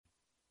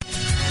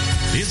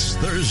It's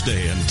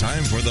Thursday and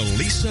time for the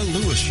Lisa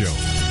Lewis Show.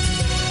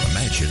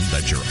 Imagine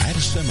that you're at a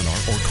seminar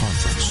or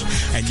conference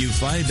and you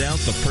find out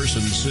the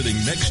person sitting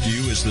next to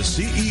you is the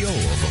CEO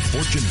of a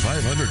Fortune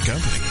 500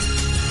 company.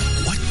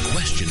 What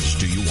questions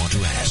do you want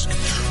to ask?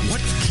 What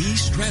key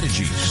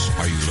strategies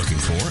are you looking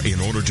for in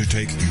order to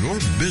take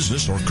your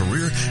business or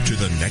career to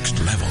the next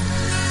level?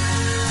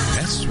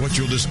 That's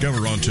what you'll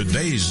discover on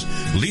today's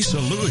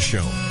Lisa Lewis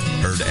Show.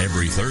 Heard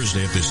every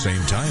Thursday at this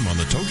same time on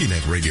the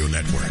TogiNet Radio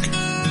Network.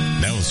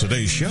 Now with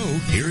today's show,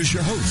 here is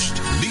your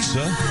host, Lisa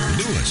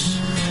Lewis.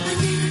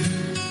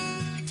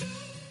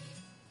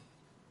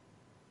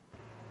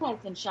 Rise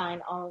and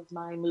shine, all of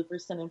my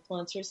movers and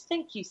influencers.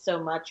 Thank you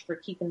so much for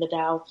keeping the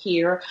dial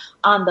here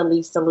on the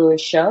Lisa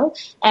Lewis Show.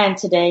 And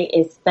today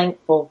is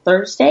Thankful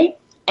Thursday,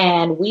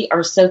 and we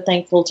are so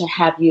thankful to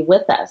have you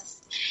with us.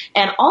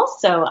 And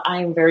also,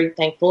 I am very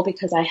thankful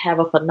because I have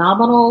a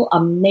phenomenal,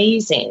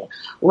 amazing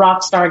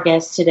rock star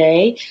guest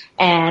today,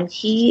 and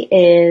he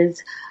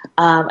is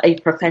a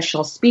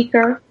professional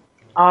speaker,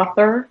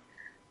 author,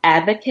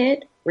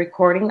 advocate,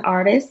 recording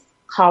artist,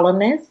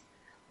 columnist,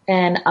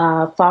 and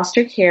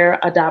foster care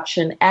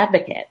adoption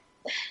advocate.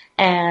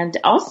 And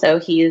also,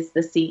 he is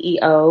the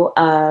CEO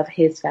of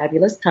his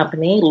fabulous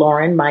company,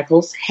 Lauren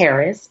Michaels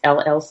Harris,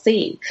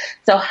 LLC.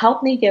 So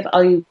help me give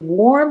a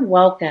warm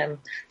welcome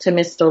to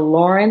Mr.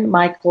 Lauren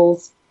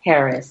Michaels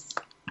Harris.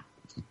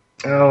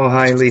 Oh,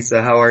 hi,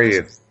 Lisa. How are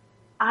you?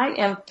 I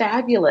am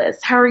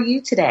fabulous. How are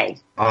you today?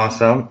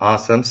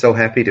 Awesome. So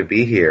happy to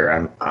be here.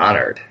 I'm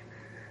honored.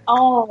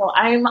 Oh,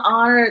 I'm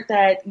honored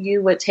that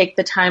you would take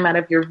the time out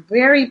of your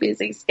very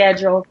busy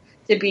schedule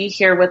to be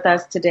here with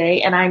us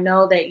today. And I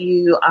know that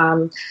you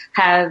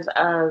have,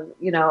 a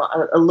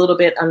little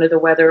bit under the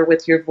weather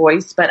with your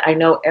voice, but I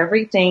know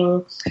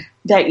everything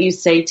that you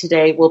say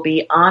today will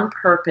be on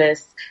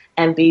purpose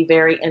and be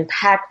very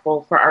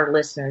impactful for our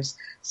listeners.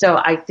 So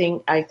I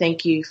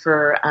thank you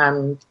for,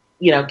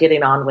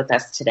 getting on with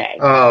us today.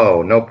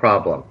 Oh, no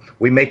problem.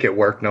 We make it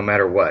work no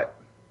matter what.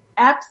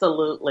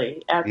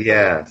 Absolutely.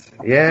 Yes.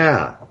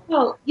 Yeah.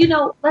 So,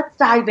 let's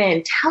dive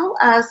in. Tell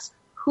us,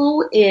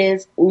 who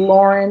is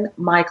Lauren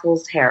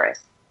Michaels Harris?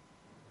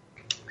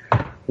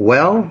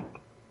 Well,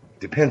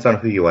 depends on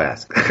who you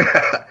ask.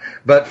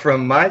 But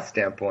from my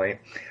standpoint,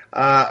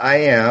 I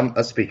am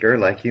a speaker,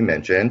 like you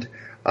mentioned.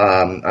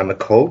 I'm a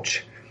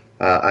coach.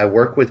 I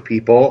work with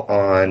people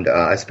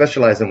I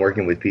specialize in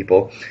working with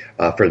people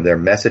for their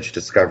message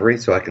discovery.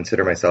 So I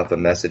consider myself a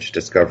message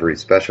discovery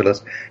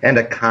specialist and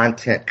a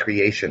content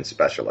creation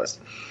specialist,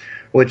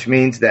 which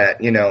means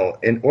that,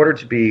 in order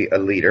to be a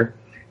leader,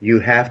 you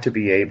have to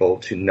be able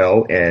to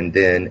know and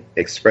then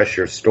express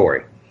your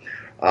story.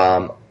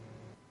 A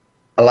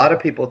lot of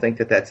people think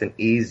that that's an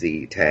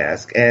easy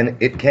task,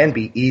 and it can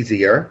be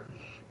easier,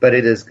 but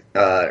it is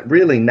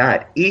really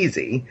not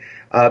easy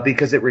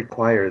because it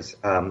requires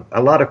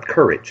a lot of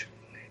courage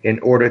in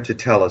order to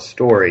tell a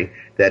story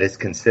that is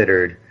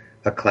considered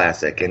a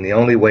classic. And the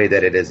only way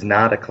that it is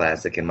not a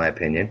classic, in my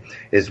opinion,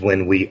 is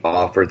when we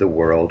offer the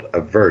world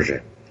a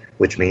version,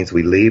 which means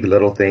we leave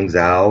little things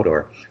out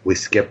or we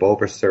skip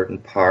over certain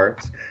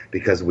parts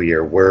because we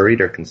are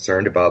worried or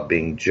concerned about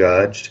being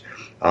judged,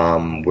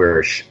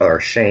 or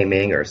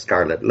shaming or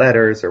scarlet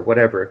letters or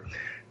whatever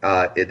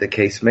the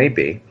case may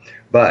be.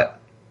 But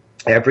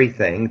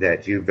everything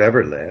that you've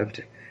ever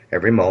lived,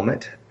 every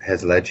moment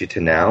has led you to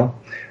now.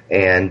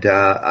 And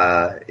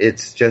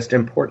it's just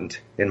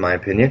important, in my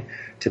opinion,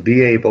 to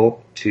be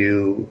able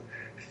to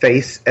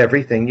face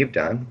everything you've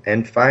done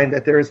and find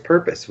that there is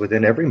purpose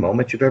within every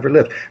moment you've ever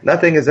lived.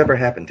 Nothing has ever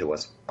happened to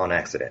us on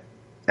accident.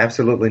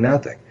 Absolutely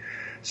nothing.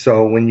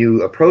 So when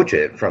you approach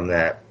it from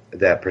that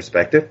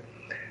perspective,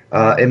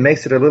 it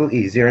makes it a little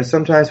easier. And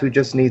sometimes we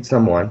just need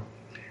someone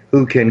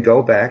who can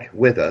go back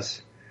with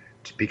us,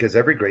 because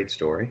every great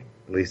story,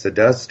 Lisa,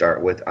 does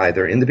start with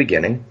either in the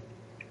beginning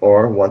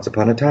or once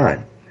upon a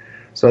time.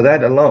 So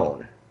that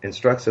alone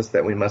instructs us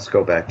that we must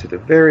go back to the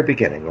very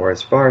beginning, or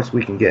as far as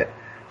we can get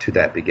to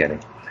that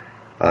beginning,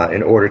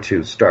 in order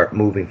to start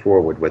moving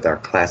forward with our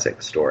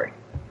classic story.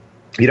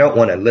 You don't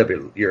want to live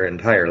your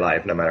entire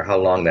life, no matter how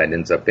long that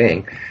ends up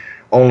being,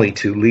 only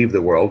to leave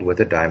the world with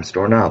a dime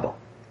store novel.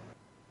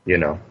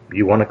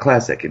 You want a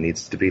classic. It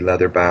needs to be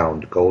leather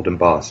bound, gold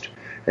embossed,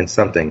 and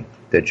something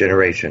that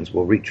generations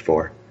will reach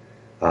for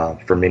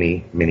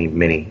many, many,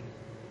 many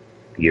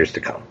years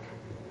to come.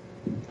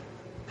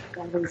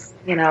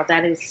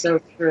 That is so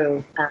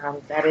true.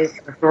 That is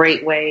a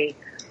great way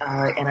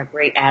and a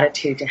great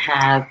attitude to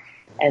have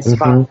as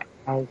far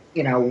as,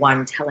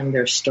 one telling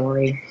their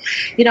story.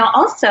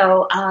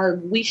 Also,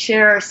 we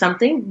share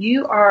something.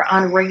 You are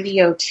on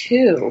radio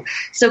too.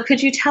 So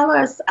could you tell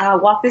us,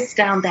 walk us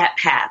down that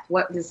path?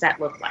 What does that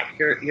look like,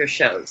 your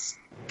shows?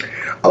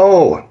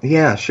 Oh,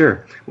 yeah,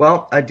 sure.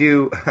 Well, I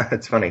do.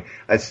 It's funny.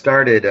 I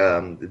started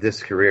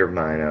this career of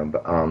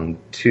mine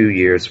 2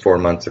 years, 4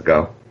 months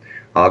ago,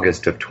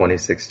 August of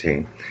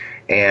 2016.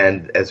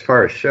 And as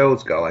far as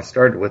shows go, I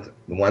started with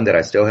the one that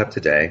I still have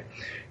today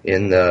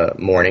in the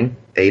morning,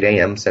 8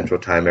 a.m. Central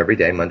Time every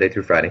day, Monday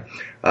through Friday,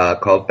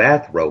 called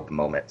Bathrobe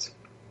Moments.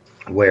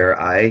 where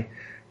I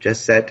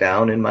just sat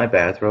down in my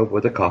bathrobe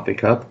with a coffee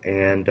cup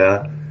and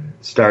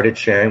started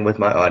sharing with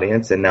my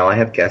audience. And now I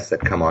have guests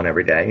that come on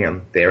every day,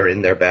 and they're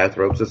in their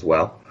bathrobes as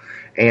well.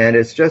 And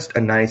it's just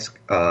a nice,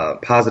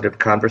 positive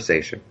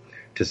conversation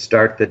to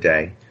start the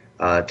day,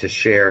 to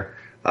share.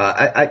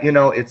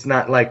 It's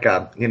not like,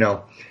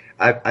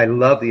 I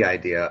love the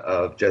idea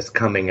of just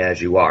coming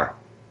as you are,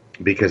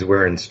 because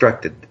we're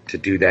instructed to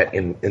do that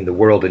in the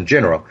world in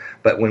general.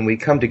 But when we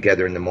come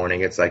together in the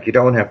morning, it's like you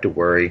don't have to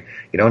worry.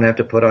 You don't have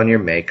to put on your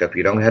makeup.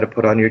 You don't have to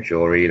put on your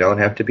jewelry. You don't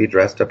have to be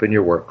dressed up in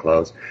your work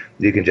clothes.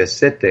 You can just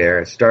sit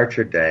there, start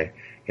your day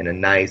in a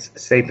nice,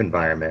 safe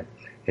environment,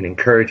 an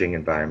encouraging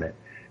environment,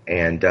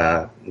 and,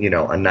 a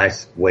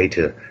nice way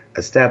to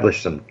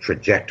establish some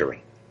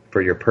trajectory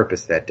for your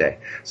purpose that day.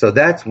 So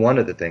that's one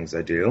of the things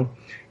I do.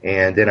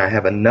 And then I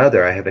have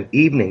an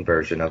evening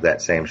version of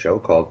that same show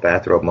called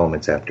Bathrobe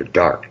Moments After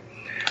Dark.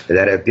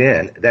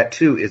 That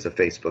too is a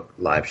Facebook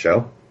live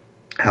show.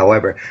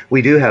 However,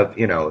 we do have,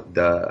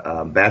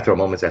 the Bathrobe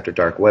Moments After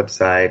Dark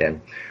website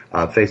and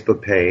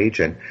Facebook page,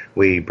 and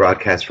we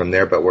broadcast from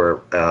there, but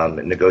we're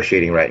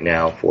negotiating right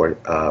now for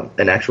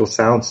an actual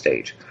sound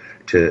stage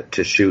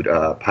to shoot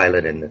a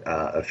pilot and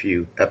a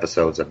few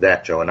episodes of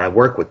that show. And I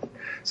work with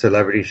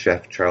celebrity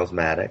chef Charles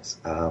Maddox.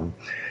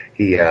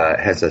 He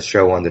has a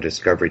show on the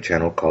Discovery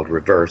Channel called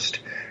Reversed,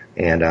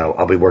 and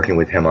I'll be working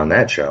with him on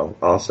that show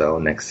also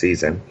next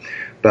season.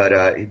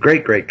 But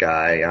great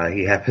guy.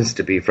 He happens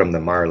to be from the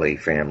Marley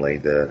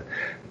family,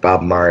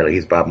 Bob Marley.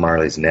 He's Bob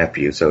Marley's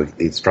nephew, so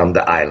he's from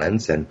the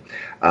islands. And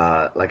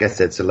like I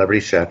said,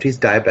 celebrity chef. He's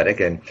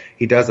diabetic, and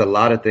he does a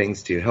lot of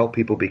things to help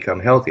people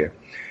become healthier.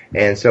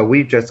 And so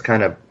we've just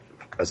kind of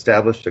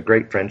established a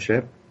great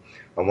friendship,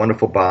 a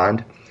wonderful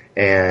bond,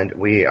 and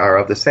we are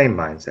of the same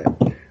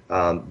mindset,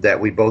 that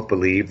we both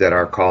believe that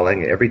our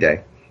calling every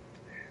day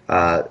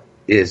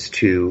is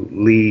to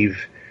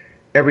leave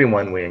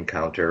everyone we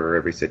encounter or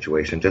every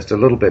situation just a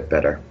little bit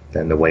better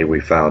than the way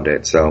we found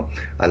it. So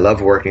I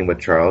love working with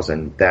Charles,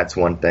 and that's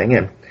one thing.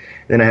 And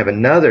then I have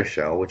another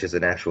show, which is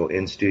an actual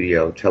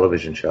in-studio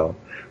television show,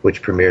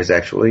 which premieres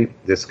actually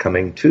this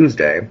coming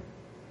Tuesday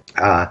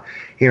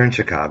here in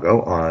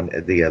Chicago on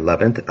the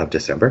 11th of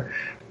December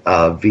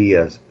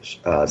via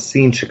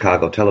Scene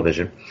Chicago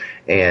Television.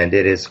 And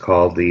it is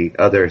called The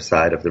Other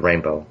Side of the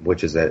Rainbow,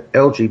 which is an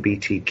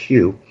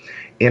LGBTQ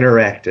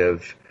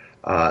interactive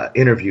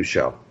interview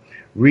show,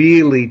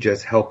 really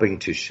just helping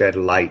to shed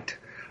light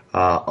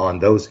on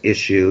those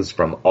issues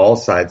from all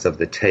sides of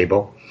the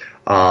table,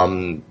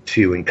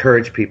 to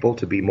encourage people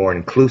to be more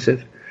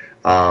inclusive,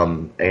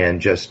 and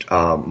just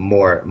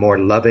more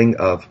loving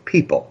of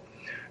people,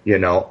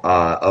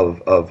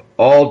 of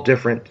all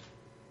different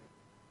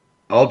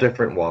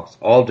walks,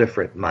 all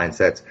different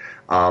mindsets.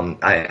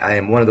 I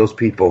am one of those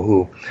people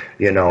who,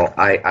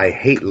 I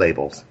hate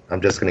labels.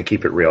 I'm just going to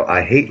keep it real.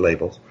 I hate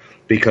labels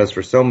because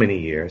for so many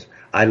years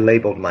I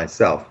labeled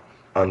myself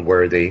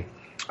unworthy,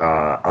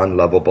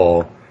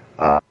 unlovable,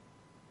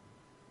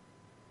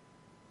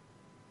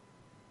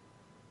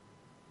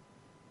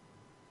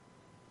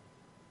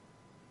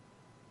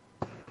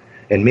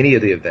 and many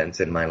of the events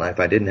in my life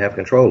I didn't have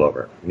control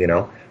over.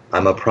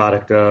 I'm a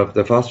product of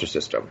the foster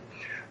system.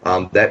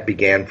 That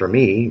began for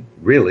me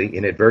really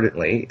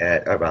inadvertently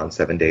at around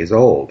 7 days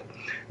old.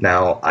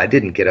 Now, I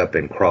didn't get up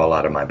and crawl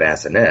out of my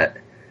bassinet,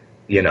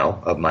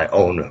 of my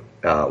own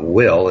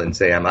will and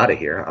say, I'm out of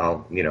here.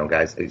 I'll,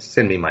 guys,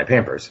 send me my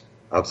Pampers.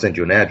 I'll send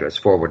you an address,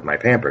 forward my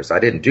Pampers. I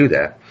didn't do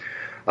that.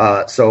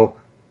 So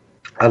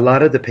a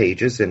lot of the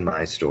pages in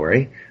my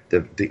story,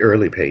 the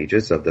early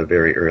pages of the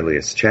very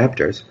earliest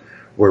chapters,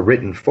 were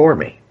written for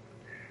me.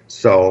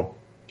 So,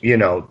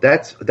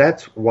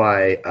 that's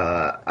why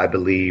I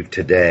believe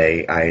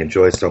today I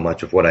enjoy so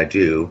much of what I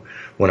do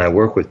when I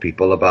work with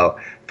people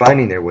about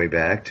finding their way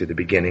back to the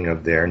beginning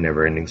of their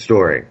never-ending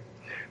story.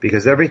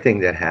 Because everything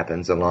that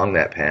happens along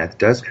that path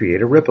does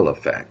create a ripple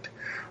effect,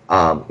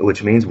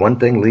 which means one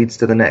thing leads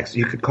to the next.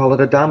 You could call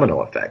it a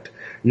domino effect.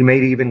 You may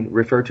even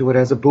refer to it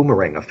as a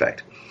boomerang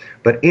effect.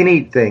 But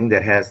anything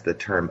that has the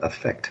term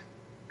effect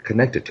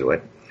connected to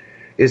it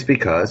is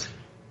because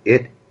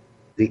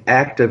the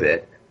act of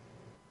it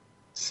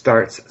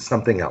starts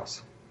something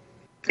else.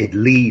 It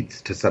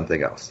leads to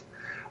something else.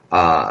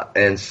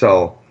 And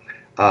so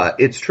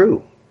it's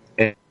true.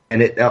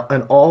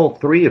 And all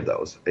three of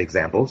those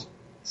examples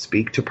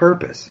speak to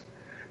purpose.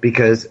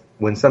 Because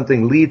when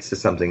something leads to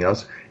something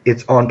else,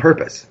 it's on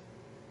purpose.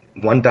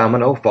 One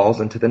domino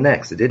falls into the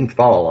next. It didn't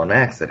fall on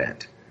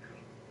accident.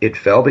 It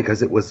fell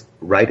because it was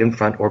right in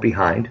front or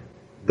behind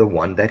the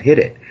one that hit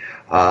it.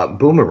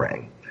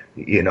 Boomerang.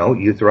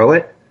 You throw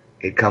it,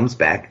 it comes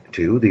back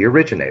to the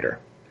originator.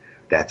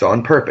 That's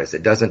on purpose.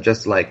 It doesn't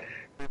just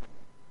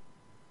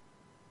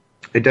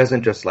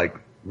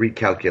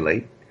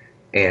recalculate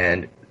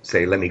and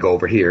say, let me go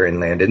over here and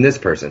land in this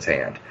person's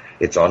hand.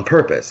 It's on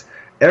purpose.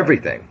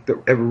 Everything,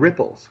 it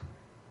ripples.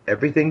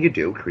 Everything you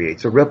do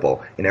creates a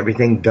ripple, and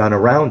everything done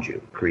around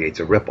you creates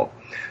a ripple.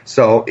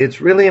 So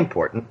it's really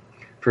important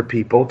for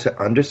people to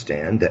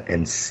understand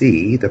and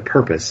see the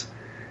purpose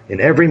in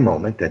every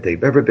moment that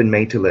they've ever been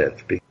made to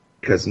live.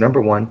 Because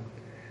number one,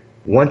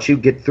 once you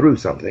get through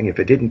something, if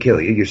it didn't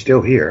kill you, you're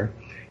still here.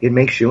 It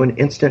makes you an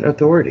instant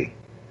authority.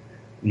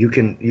 You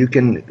can,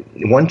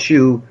 once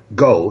you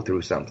go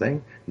through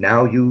something,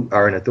 now you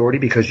are an authority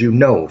because you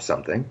know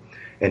something.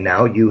 And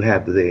now you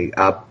have the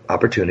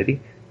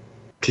opportunity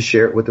to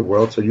share it with the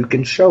world so you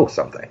can show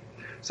something.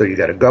 So you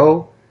got to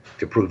go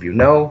to prove you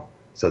know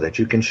so that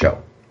you can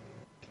show.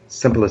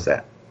 Simple as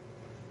that.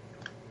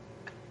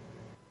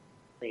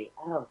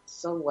 Oh,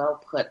 so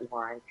well put,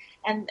 Lauren.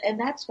 And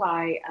that's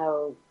why,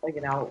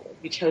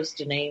 we chose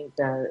to name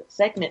the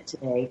segment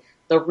today,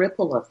 The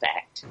Ripple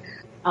Effect.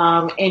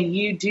 And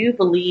you do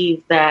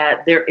believe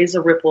that there is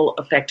a ripple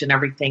effect in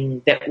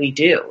everything that we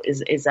do.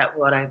 Is that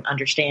what I'm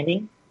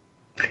understanding?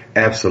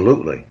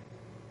 Absolutely.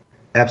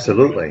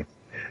 Absolutely.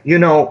 You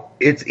know,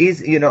 it's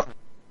easy, you know,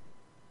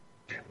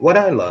 what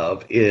I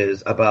love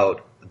is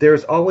about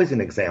there's always an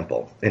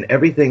example in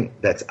everything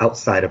that's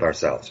outside of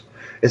ourselves,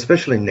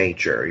 especially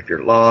nature. If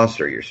you're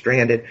lost or you're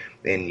stranded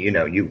and, you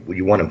know,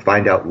 you want to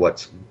find out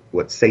what's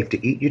safe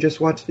to eat, you just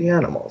watch the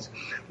animals.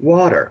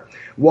 Water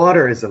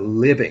is a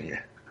living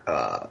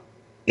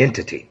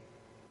entity.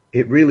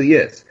 It really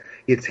is.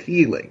 It's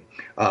healing.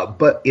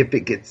 But if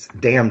it gets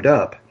dammed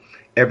up,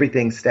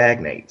 everything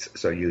stagnates.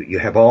 So you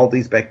have all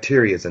these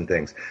bacteria and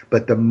things.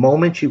 But the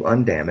moment you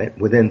undam it,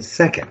 within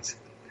seconds,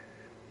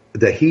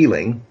 the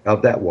healing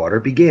of that water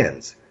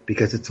begins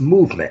because it's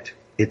movement.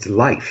 It's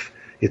life.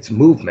 It's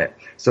movement.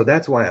 So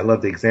that's why I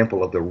love the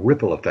example of the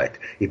ripple effect.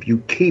 If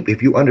you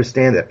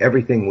understand that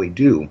everything we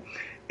do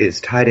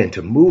is tied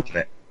into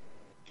movement,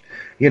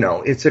 you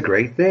know, it's a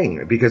great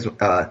thing because,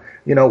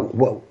 you know,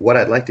 what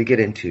I'd like to get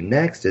into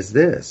next is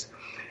this.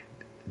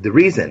 The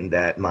reason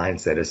that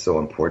mindset is so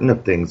important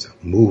of things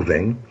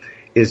moving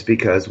is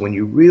because when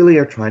you really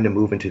are trying to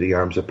move into the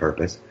arms of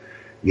purpose,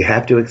 you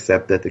have to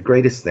accept that the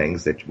greatest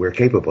things that we're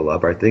capable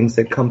of are things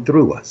that come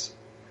through us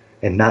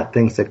and not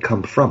things that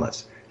come from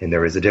us. And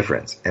there is a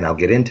difference, and I'll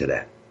get into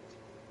that.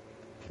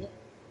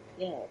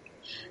 Yeah,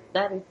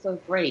 that is so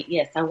great.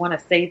 Yes, I want to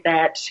say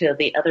that to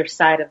the other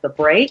side of the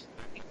break.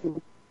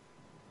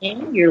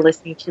 And you're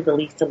listening to the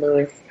Lisa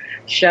Lewis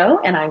Show,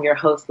 and I'm your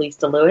host,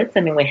 Lisa Lewis,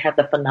 and then we have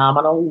the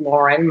phenomenal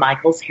Lauren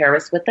Michaels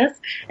Harris with us.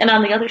 And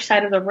on the other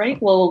side of the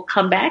break, we'll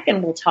come back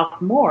and we'll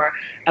talk more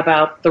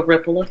about the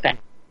ripple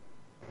effect.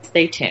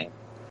 Stay tuned.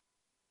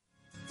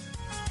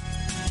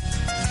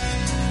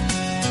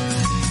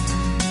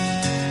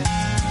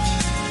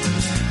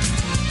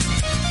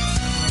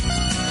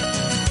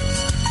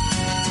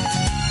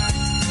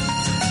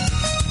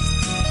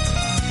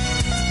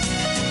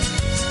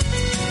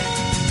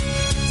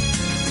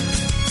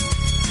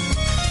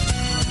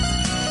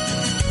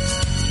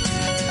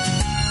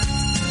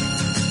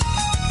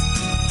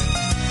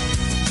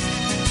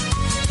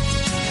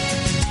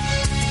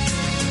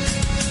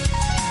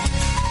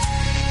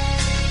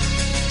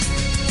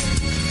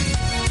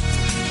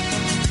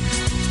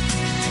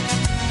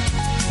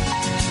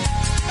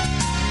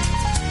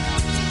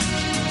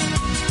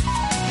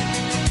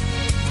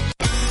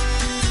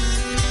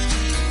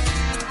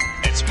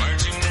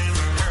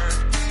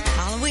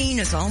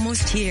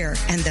 Almost here,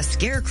 and the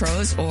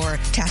scarecrows, or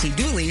tatty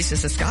doolies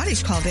as the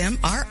Scottish call them,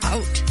 are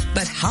out.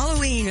 But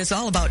Halloween is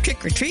all about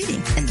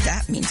trick-or-treating, and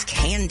that means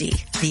candy.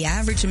 The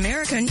average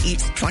American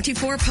eats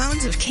 24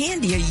 pounds of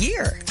candy a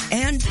year,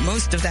 and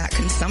most of that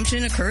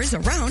consumption occurs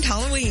around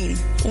Halloween.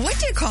 What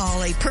do you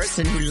call a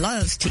person who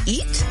loves to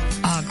eat?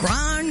 A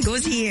grand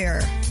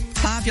gosier.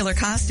 Popular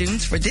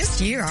costumes for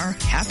this year are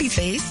happy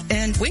face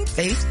and wink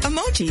face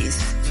emojis.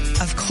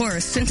 Of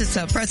course, since it's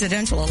a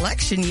presidential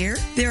election year,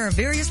 there are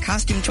various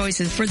costume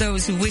choices for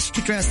those who wish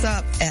to dress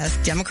up as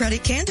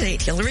Democratic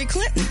candidate Hillary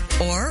Clinton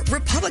or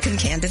Republican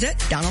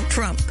candidate Donald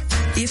Trump.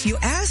 If you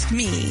ask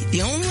me,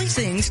 the only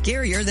thing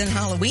scarier than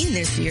Halloween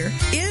this year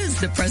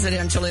is the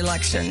presidential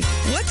election.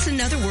 What's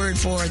another word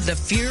for the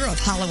fear of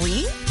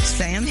Halloween?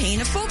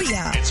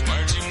 Samhainophobia. It's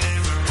marching in.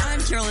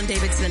 I'm Carolyn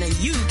Davidson, and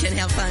you can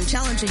have fun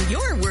challenging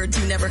your words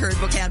you never heard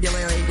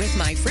vocabulary with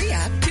my free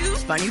app, Too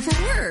Funny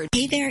for Words.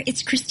 Hey there,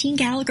 it's Christine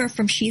Gallagher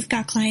from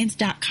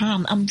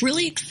She'sGotClients.com. I'm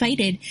really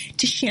excited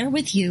to share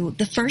with you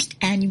the first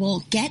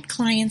annual Get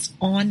Clients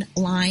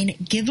Online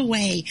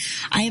giveaway.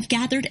 I have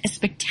gathered a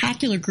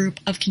spectacular group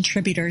of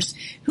contributors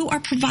who are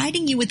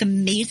providing you with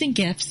amazing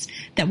gifts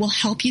that will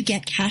help you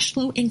get cash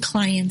flow and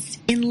clients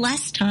in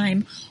less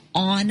time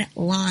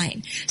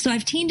online. So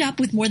I've teamed up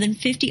with more than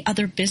 50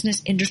 other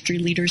business industry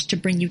leaders to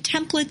bring you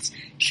templates,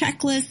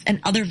 checklists, and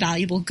other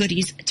valuable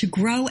goodies to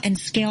grow and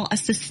scale a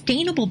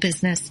sustainable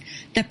business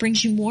that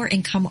brings you more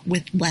income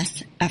with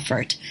less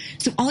effort.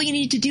 So all you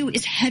need to do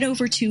is head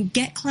over to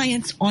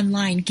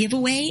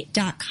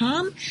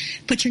getclientsonlinegiveaway.com,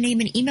 put your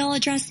name and email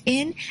address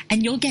in,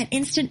 and you'll get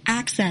instant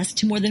access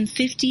to more than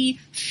 50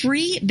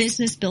 free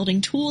business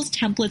building tools,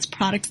 templates,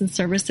 products, and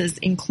services,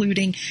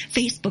 including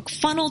Facebook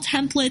funnel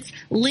templates,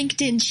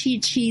 LinkedIn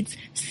cheat sheets,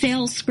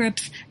 sales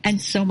scripts, and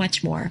so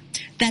much more.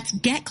 That's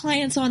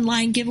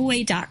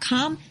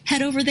getclientsonlinegiveaway.com.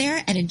 Head over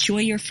there and enjoy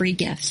your free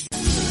gifts.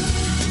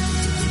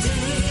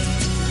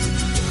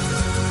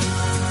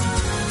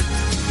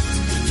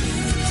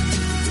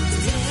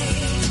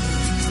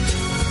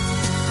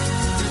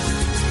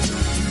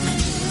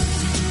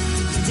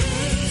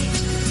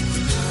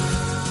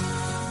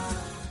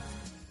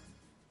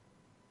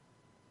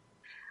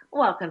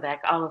 Welcome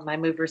back, all of my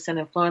movers and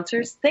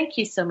influencers. Thank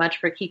you so much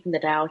for keeping the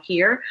dial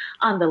here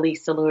on the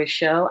Lisa Lewis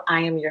Show.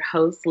 I am your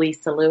host,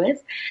 Lisa Lewis,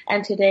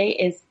 and today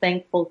is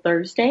Thankful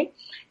Thursday,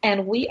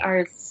 and we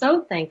are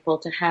so thankful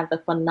to have the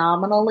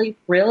phenomenally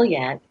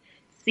brilliant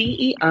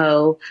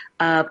CEO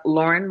of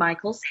Lauren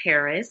Michaels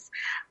Harris,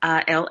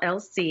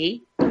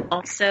 LLC.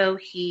 Also,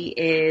 he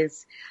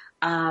is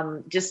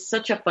just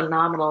such a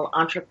phenomenal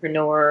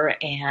entrepreneur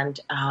and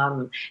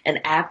an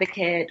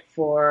advocate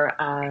for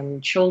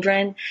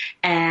children.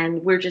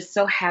 And we're just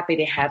so happy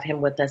to have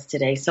him with us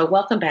today. So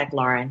welcome back,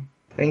 Lauren.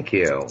 Thank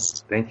you.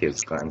 Thank you.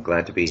 I'm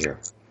glad to be here.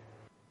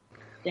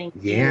 Thank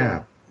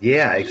you.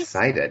 Yeah,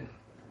 excited.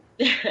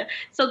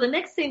 So the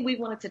next thing we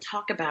wanted to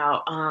talk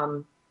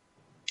about,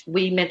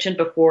 we mentioned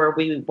before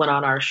we went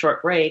on our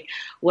short break,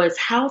 was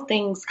how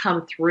things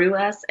come through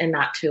us and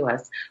not to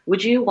us.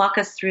 Would you walk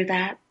us through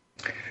that?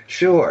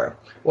 Sure.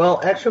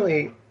 Well,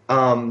 actually,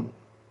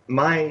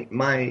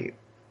 my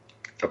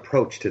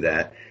approach to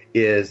that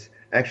is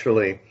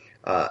actually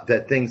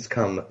that things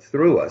come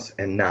through us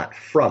and not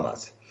from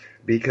us.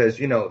 Because,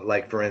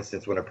 like, for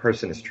instance, when a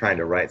person is trying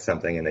to write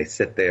something and they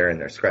sit there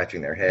and they're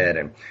scratching their head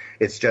and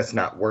it's just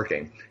not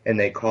working, and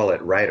they call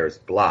it writer's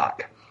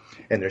block,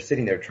 and they're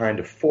sitting there trying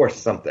to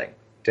force something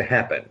to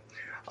happen.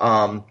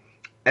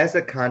 As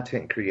a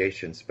content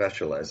creation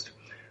specialist,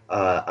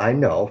 I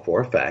know for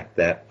a fact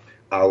that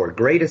our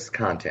greatest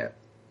content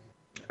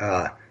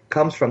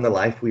comes from the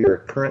life we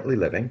are currently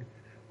living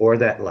or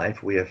that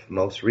life we have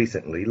most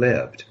recently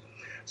lived.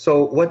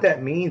 So what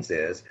that means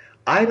is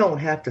I don't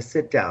have to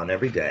sit down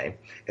every day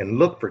and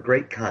look for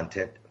great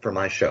content for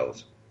my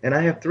shows. And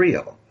I have 3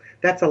 of them.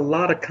 That's a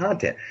lot of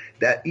content.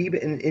 That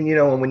even,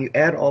 and when you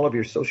add all of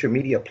your social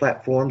media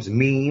platforms,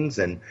 memes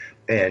and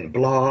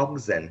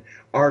blogs and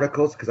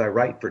articles, because I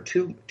write for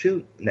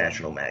two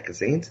national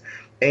magazines,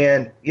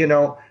 and,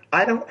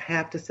 I don't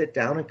have to sit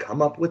down and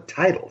come up with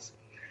titles.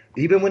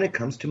 Even when it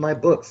comes to my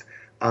books,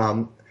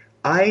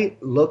 I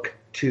look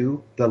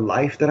to the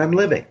life that I'm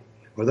living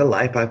or the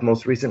life I've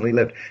most recently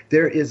lived.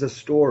 There is a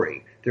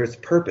story. There's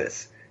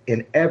purpose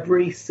in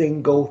every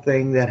single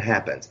thing that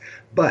happens.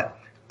 But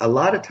a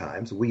lot of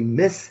times we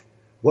miss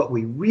what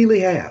we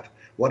really have,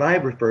 what I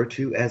refer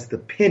to as the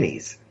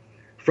pennies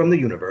from the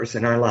universe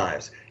in our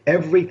lives.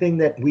 Everything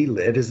that we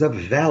live is of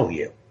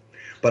value.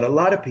 But a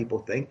lot of people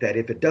think that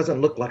if it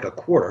doesn't look like a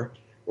quarter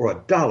or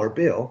a dollar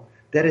bill,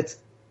 that it's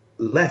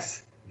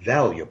less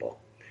valuable.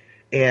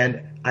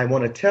 And I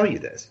want to tell you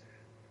this.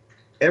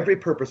 Every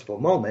purposeful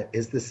moment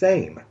is the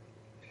same.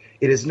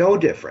 It is no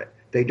different.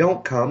 They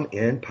don't come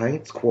in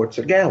pints, quarts,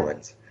 or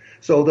gallons.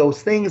 So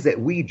those things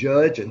that we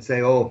judge and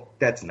say, oh,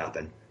 that's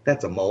nothing,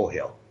 that's a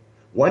molehill,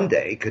 one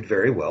day could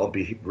very well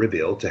be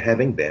revealed to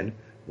having been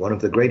one of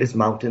the greatest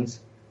mountains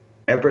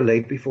ever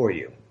laid before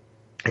you,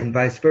 and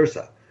vice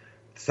versa.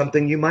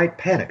 Something you might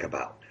panic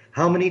about.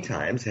 How many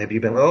times have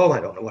you been, oh,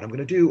 I don't know what I'm going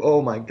to do.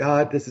 Oh, my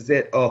God, this is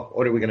it. Oh,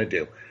 what are we going to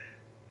do?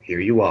 Here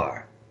you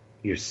are.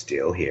 You're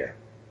still here.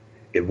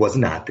 It was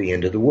not the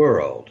end of the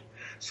world.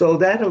 So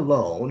that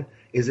alone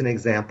is an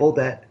example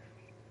that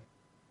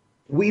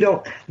we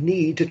don't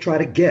need to try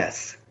to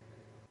guess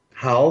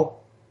how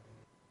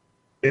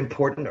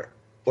important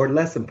or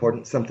less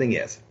important something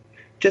is.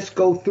 Just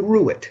go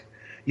through it.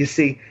 You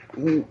see,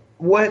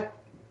 what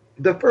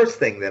the first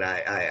thing that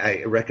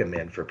I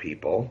recommend for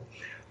people,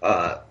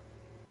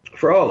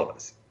 for all of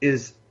us,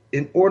 is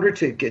in order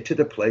to get to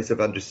the place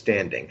of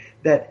understanding,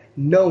 that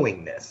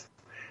knowingness,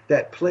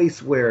 that place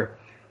where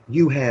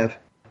you have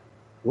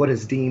what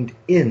is deemed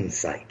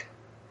insight,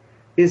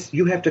 is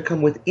you have to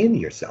come within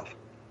yourself.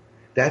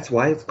 That's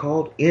why it's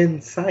called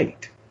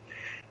insight.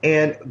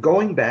 And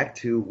going back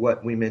to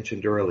what we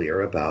mentioned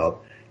earlier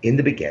about in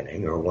the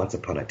beginning or once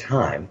upon a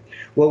time,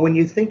 well, when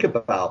you think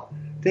about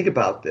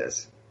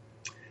this,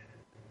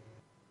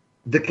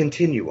 the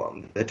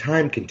continuum, the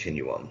time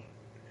continuum,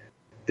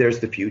 there's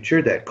the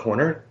future, that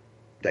corner,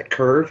 that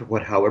curve,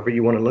 however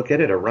you want to look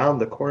at it, around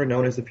the corner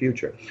known as the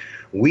future.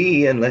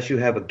 We, unless you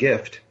have a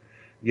gift,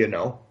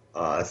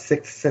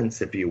 sixth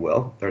sense, if you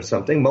will, or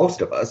something,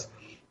 most of us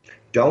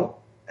don't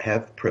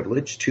have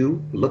privilege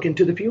to look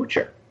into the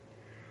future.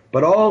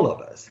 But all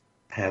of us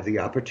have the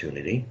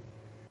opportunity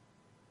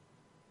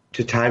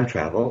to time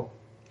travel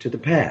to the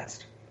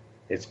past.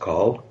 It's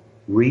called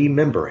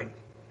remembering.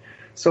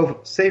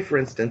 So say, for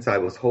instance, I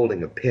was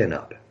holding a pen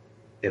up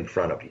in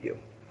front of you,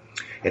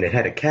 and it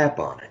had a cap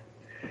on it.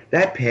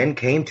 That pen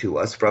came to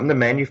us from the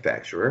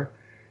manufacturer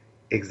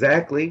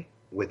exactly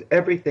with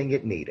everything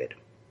it needed.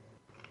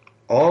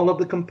 All of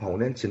the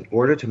components in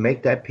order to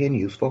make that pen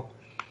useful,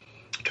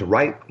 to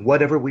write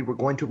whatever we were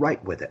going to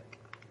write with it.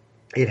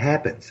 It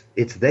happens.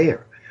 It's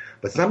there.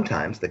 But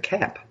sometimes the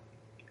cap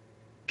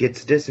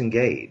gets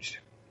disengaged.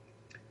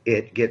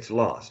 It gets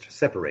lost,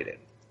 separated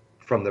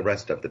from the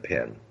rest of the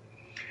pen.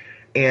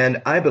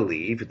 And I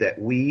believe that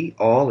we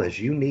all, as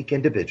unique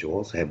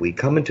individuals, have we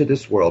come into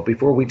this world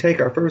before we take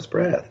our first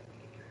breath,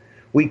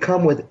 we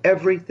come with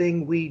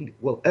everything we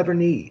will ever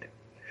need.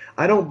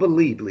 I don't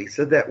believe,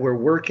 Lisa, that we're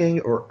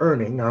working or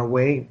earning our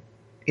way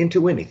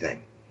into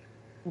anything.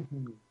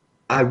 Mm-hmm.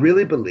 I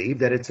really believe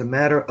that it's a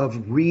matter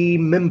of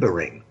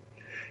remembering,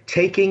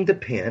 taking the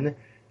pen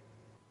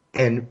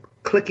and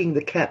clicking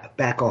the cap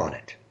back on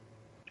it,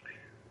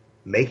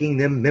 making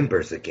them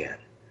members again.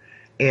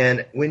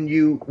 And when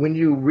you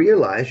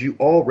realize you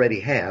already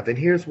have, and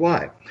here's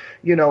why.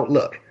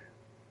 Look,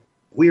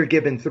 we are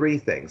given three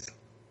things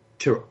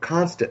to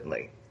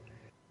constantly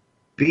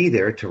be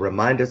there to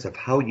remind us of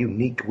how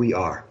unique we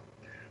are,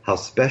 how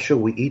special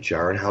we each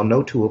are, and how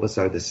no two of us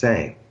are the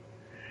same.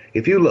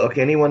 If you look,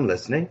 anyone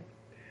listening,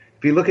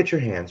 if you look at your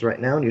hands right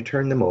now and you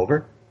turn them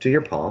over to your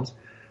palms,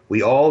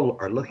 we all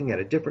are looking at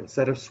a different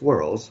set of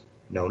swirls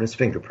known as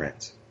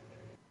fingerprints.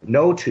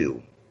 No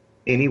two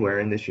anywhere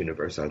in this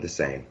universe are the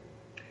same.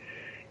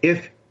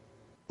 If,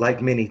 like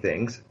many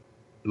things,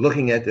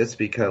 looking at this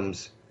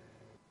becomes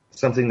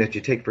something that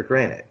you take for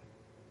granted,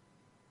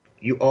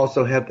 you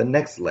also have the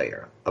next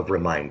layer of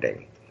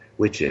reminding,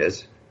 which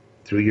is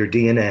through your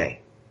DNA.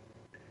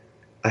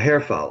 A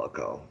hair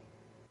follicle,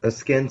 a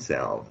skin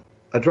cell,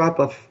 a drop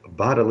of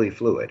bodily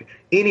fluid,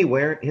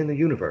 anywhere in the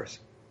universe.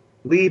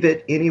 Leave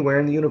it anywhere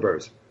in the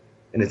universe,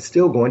 and it's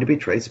still going to be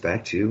traced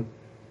back to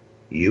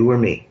you or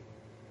me.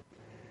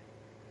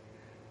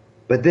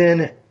 But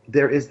then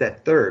there is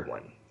that third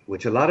one,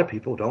 which a lot of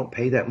people don't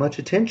pay that much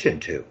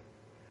attention to.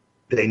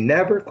 They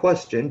never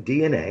question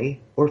DNA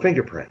or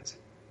fingerprints,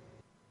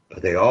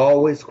 but they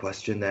always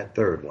question that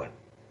third one.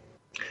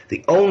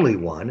 The only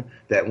one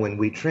that when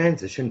we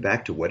transition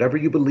back to whatever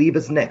you believe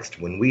is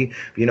next, when we,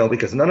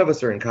 because none of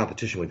us are in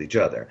competition with each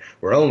other.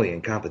 We're only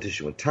in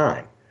competition with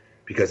time,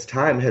 because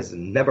time has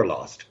never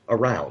lost a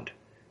round.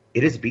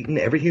 It has beaten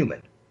every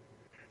human.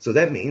 So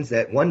that means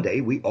that one day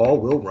we all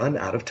will run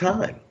out of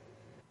time.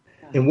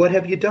 And what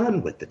have you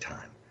done with the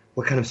time?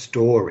 What kind of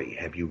story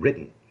have you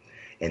written?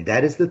 And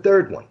that is the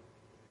third one.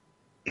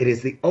 It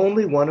is the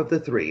only one of the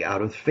three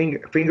out of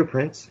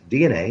fingerprints,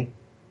 DNA.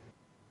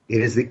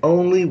 It is the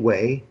only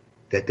way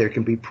that there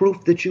can be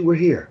proof that you were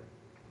here,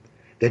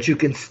 that you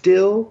can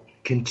still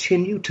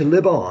continue to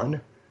live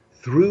on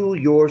through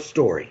your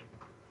story.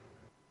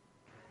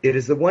 It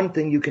is the one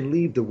thing you can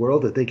leave the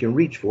world that they can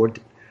reach for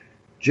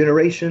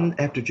generation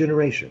after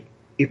generation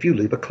if you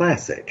leave a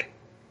classic.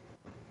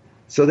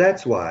 So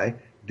that's why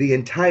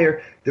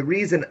another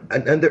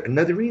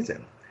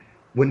reason,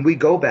 when we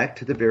go back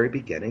to the very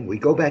beginning, we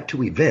go back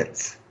to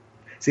events.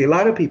 See, a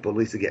lot of people,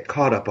 Lisa, get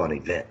caught up on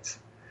events.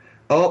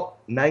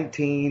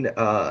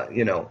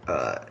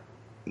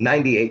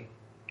 98,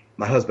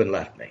 my husband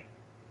left me.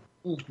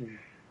 Mm-hmm.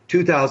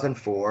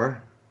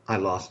 2004, I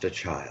lost a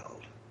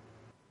child.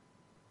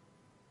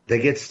 They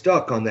get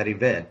stuck on that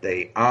event.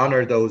 They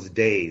honor those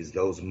days,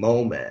 those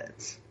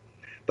moments,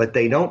 but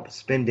they don't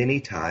spend any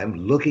time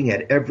looking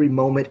at every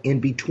moment in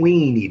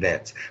between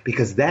events,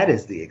 because that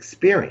is the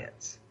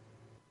experience.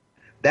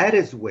 That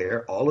is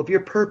where all of your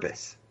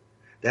purpose,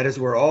 that is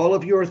where all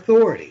of your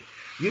authority.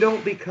 You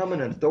don't become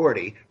an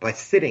authority by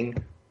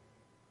sitting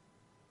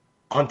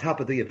on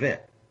top of the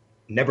event,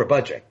 never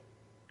budging.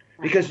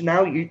 Because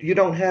now you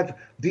don't have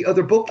the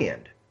other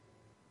bookend.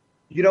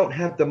 You don't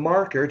have the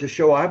marker to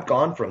show I've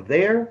gone from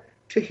there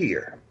to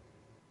here.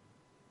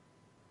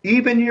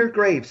 Even your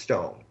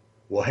gravestone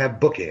will have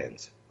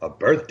bookends, a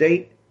birth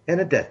date and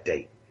a death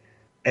date.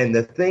 And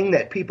the thing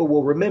that people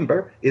will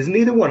remember is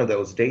neither one of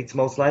those dates,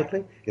 most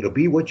likely. It'll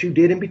be what you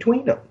did in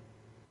between them,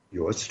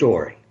 your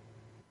story.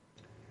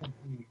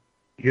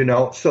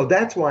 So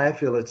that's why I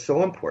feel it's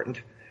so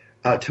important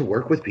to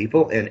work with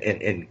people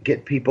and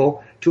get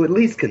people to at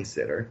least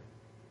consider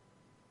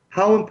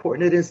how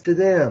important it is to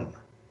them,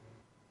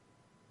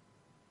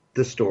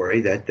 the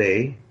story that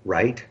they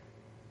write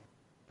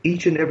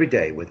each and every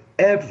day with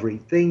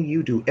everything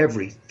you do,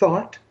 every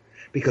thought,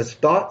 because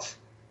thoughts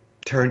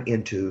turn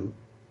into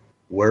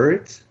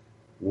words,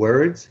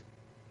 words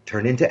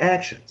turn into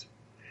actions.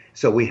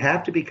 So we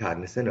have to be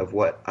cognizant of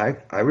what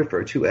I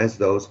refer to as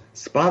those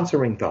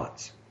sponsoring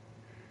thoughts.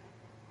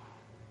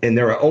 And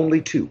there are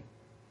only two.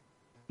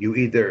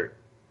 Your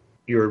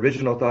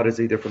original thought is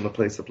either from a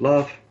place of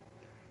love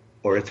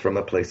or it's from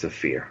a place of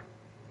fear.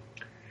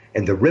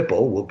 And the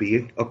ripple will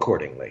be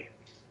accordingly.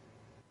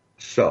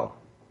 So,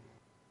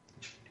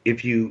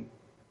 if you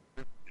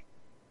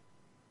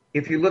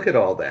look at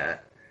all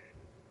that,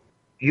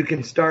 you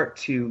can start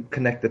to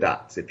connect the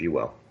dots, if you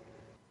will.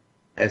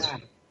 As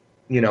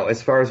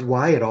far as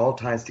why it all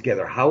ties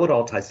together, how it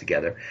all ties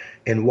together,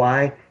 and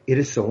why it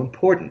is so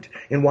important,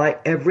 and why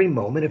every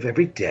moment of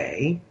every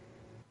day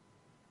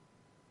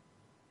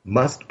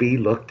must be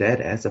looked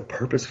at as a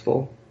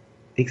purposeful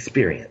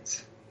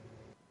experience.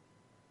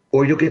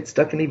 Or you'll get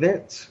stuck in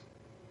events,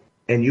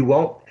 and you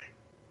won't,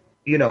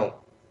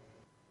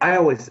 I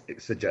always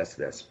suggest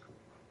this,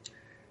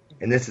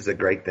 and this is a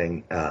great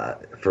thing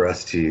for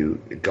us to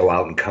go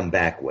out and come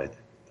back with.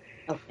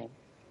 Okay.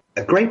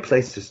 A great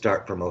place to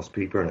start for most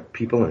people,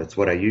 and it's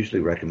what I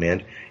usually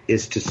recommend,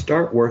 is to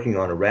start working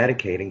on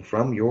eradicating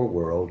from your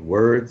world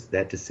words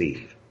that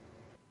deceive.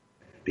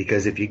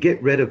 Because if you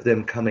get rid of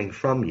them coming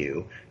from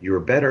you, you're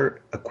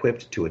better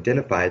equipped to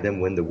identify them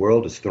when the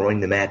world is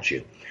throwing them at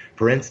you.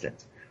 For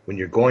instance, when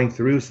you're going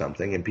through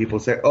something and people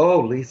say,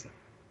 "Oh, Lisa,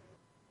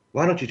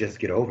 Why don't you just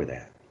get over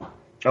that?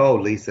 Oh,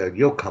 Lisa,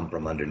 you'll come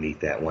from underneath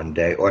that one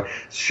day. Or,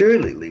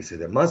 surely, Lisa,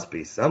 there must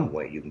be some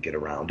way you can get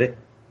around it.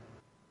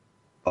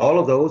 All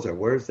of those are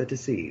words that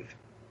deceive.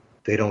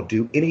 They don't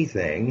do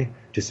anything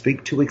to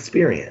speak to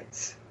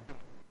experience.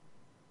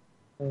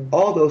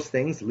 All those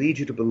things lead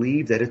you to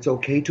believe that it's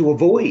okay to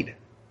avoid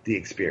the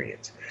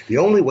experience. The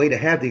only way to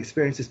have the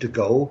experience is to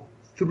go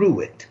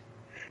through it.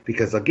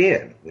 Because,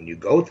 again, when you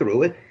go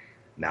through it,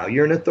 now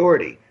you're an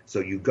authority. So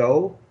you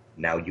go,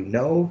 now you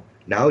know,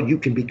 now you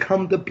can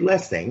become the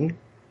blessing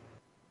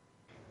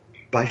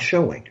by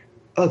showing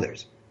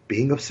others,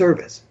 being of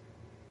service.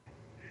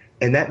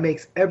 And that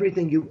makes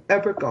everything you've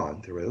ever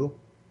gone through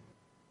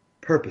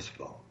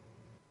purposeful.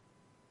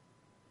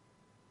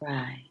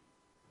 Right.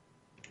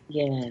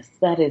 Yes,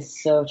 that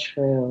is so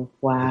true.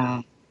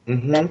 Wow.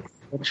 Mm-hmm. That's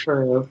so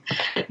true.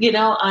 You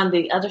know, on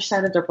the other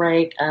side of the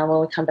break, when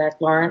we come back,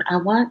 Lauren, I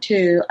want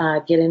to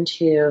get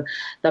into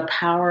the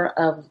power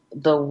of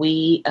the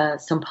We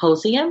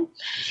Symposium.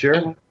 Sure.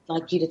 And I'd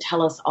like you to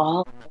tell us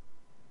all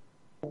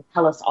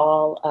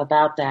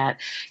about that.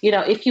 You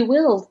know, if you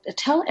will,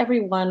 tell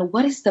everyone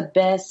what is the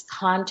best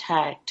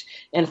contact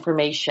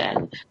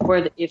information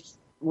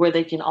where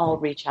they can all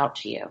reach out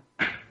to you.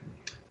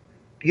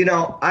 You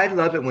know, I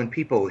love it when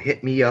people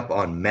hit me up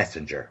on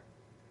Messenger,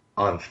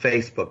 on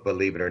Facebook,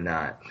 believe it or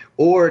not,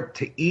 or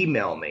to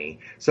email me.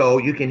 So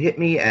you can hit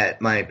me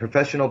at my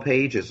professional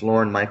page is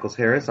Lauren Michaels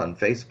Harris on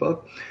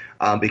Facebook,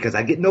 because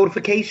I get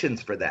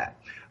notifications for that.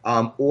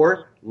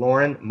 Or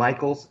Lauren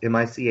Michaels,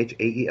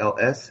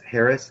 Michaels,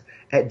 Harris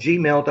at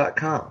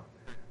gmail.com.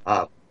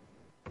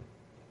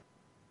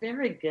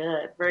 Very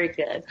good. Very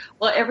good.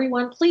 Well,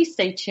 everyone, please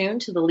stay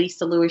tuned to the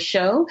Lisa Lewis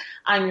Show.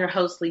 I'm your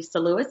host, Lisa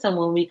Lewis, and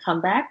when we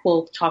come back,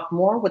 we'll talk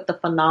more with the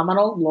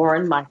phenomenal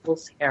Lauren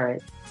Michaels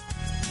Harris.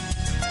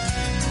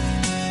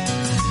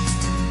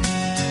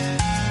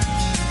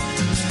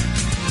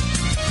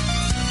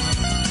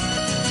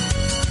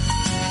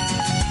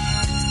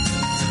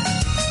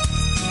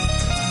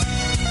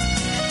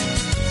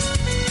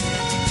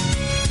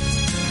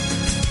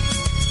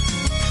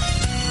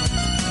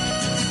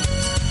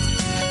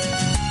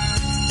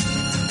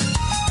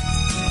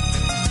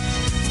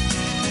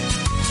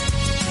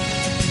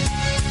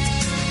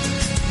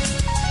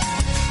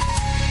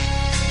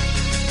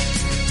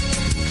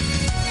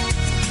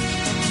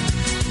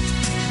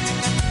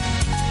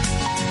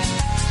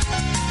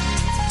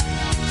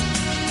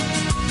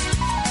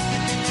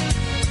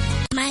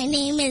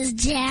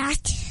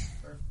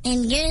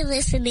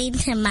 Listening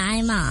to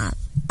my mom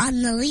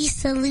on the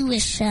Lisa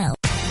Lewis Show.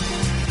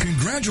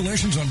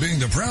 Congratulations on being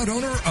the proud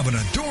owner of an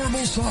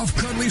adorable, soft,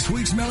 cuddly,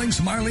 sweet-smelling,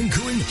 smiling,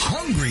 cooing,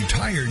 hungry,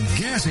 tired,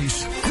 gassy,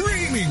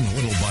 screaming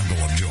little bundle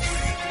of joy.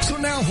 So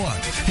now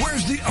what?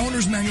 Where's the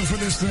owner's manual for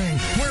this thing?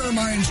 Where are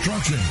my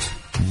instructions?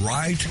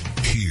 Right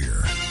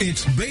here.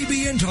 It's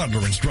Baby and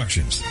Toddler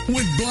Instructions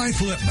with Blythe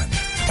Lipman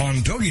on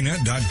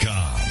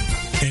TogiNet.com.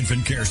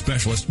 Infant care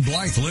specialist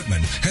Blythe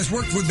Lipman has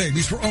worked with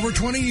babies for over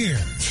 20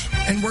 years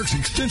and works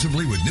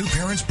extensively with new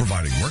parents,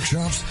 providing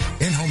workshops,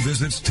 in-home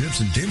visits,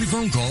 tips, and daily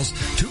phone calls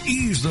to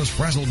ease those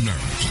frazzled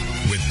nerves.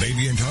 With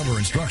Baby and Toddler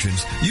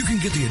Instructions, you can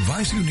get the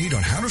advice you need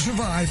on how to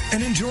survive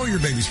and enjoy your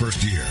baby's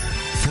first year.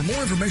 For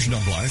more information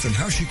on Blythe and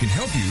how she can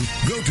help you,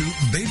 go to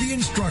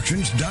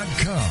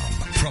babyinstructions.com.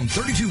 From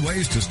 32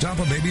 ways to stop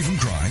a baby from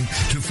crying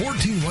to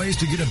 14 ways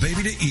to get a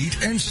baby to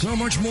eat and so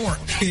much more.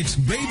 It's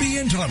Baby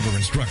and Toddler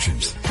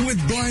Instructions with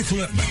Blythe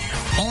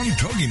Lipman on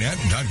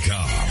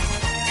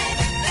TogiNet.com.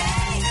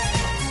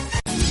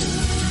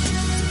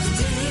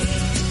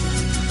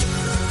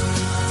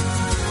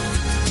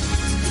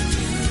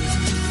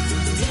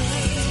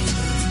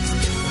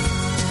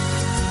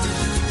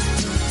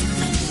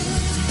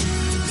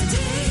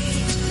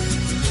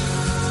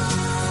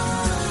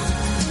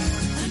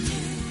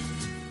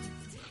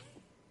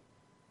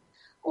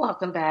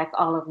 Welcome back,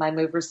 all of my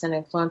movers and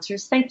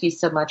influencers. Thank you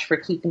so much for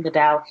keeping the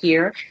dial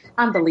here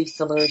on the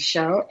Lisa Lewis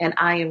Show. And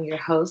I am your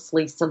host,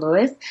 Lisa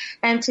Lewis.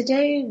 And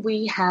today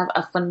we have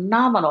a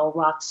phenomenal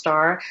rock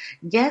star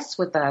guest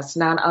with us,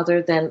 none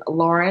other than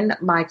Lauren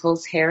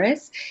Michaels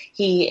Harris.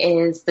 He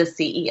is the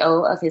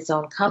CEO of his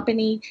own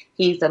company.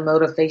 He's a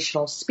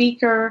motivational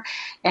speaker,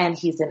 and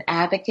he's an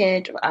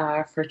advocate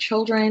for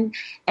children,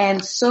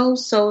 and so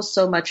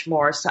much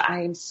more. So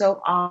I am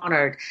so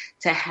honored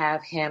to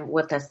have him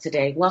with us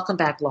today. Welcome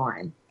back,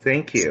 Lauren.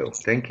 Thank you.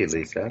 Thank you,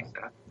 Lisa.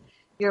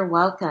 You're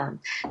welcome.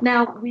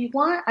 Now,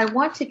 I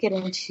want to get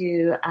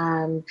into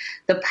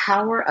the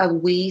Power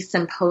of We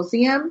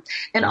Symposium,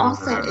 and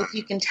also if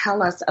you can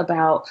tell us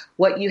about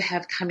what you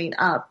have coming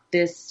up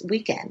this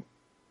weekend.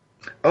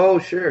 Oh,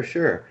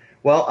 sure.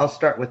 Well, I'll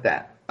start with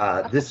that.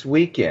 This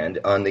weekend,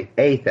 on the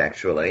 8th,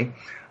 actually,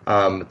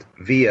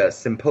 via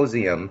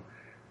Symposium,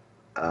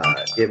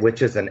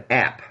 which is an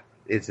app.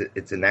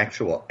 It's an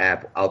actual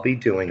app. I'll be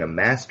doing a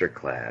master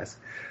class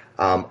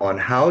on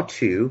how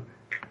to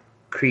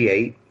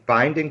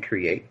find and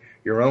create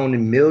your own $1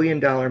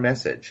 million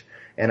message.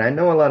 And I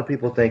know a lot of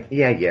people think,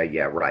 yeah,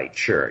 right,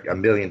 sure, $1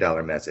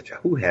 million message.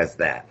 Who has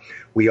that?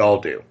 We all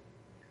do.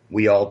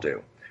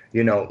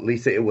 You know,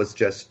 Lisa, it was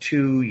just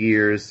 2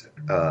 years,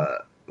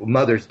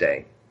 Mother's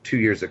Day, 2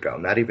 years ago,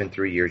 not even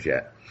 3 years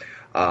yet,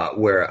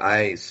 where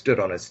I stood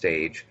on a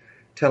stage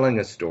telling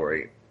a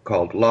story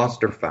called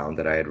Lost or Found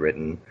that I had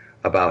written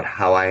about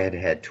how I had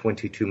had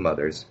 22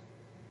 mothers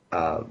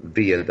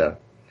via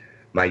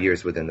my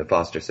years within the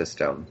foster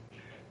system.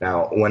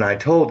 Now, when I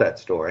told that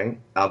story,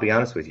 I'll be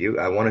honest with you,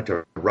 I wanted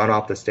to run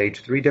off the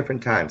stage 3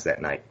 different times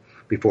that night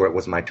before it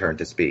was my turn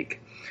to speak.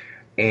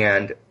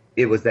 And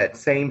it was that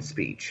same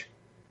speech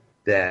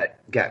that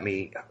got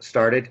me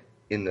started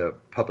in the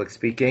public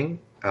speaking,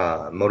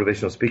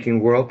 motivational speaking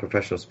world,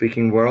 professional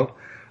speaking world.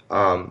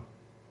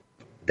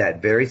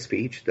 That very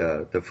speech,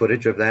 the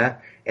footage of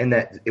that, and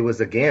that it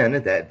was,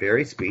 again, that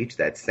very speech,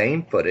 that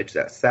same footage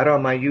that sat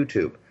on my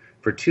YouTube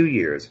for 2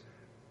 years.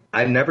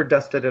 I never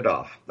dusted it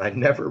off. I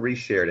never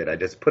reshared it. I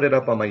just put it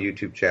up on my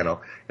YouTube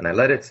channel, and I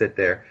let it sit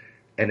there,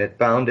 and it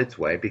found its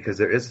way, because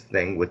there is a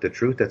thing with the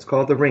truth that's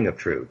called the ring of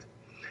truth.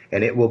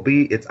 And it will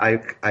be,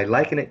 I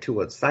liken it to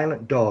a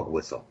silent dog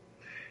whistle.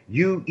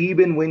 You,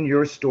 even when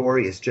your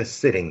story is just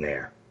sitting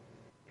there,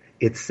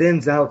 it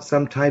sends out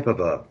some type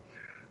of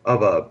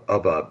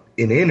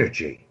an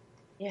energy.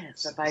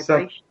 Yes, a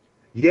vibration.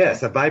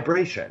 Yes, a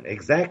vibration,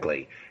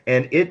 exactly.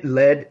 And it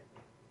led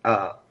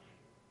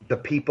the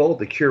people,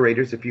 the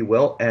curators, if you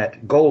will,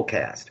 at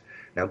Goalcast.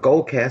 Now,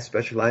 Goalcast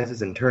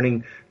specializes in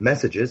turning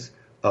messages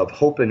of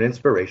hope and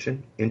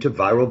inspiration into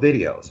viral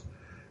videos.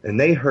 And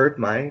they heard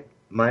my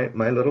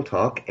little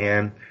talk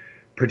and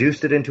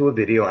produced it into a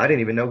video. I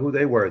didn't even know who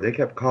they were. They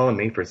kept calling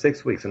me for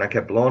 6 weeks, and I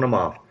kept blowing them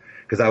off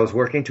because I was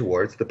working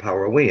towards the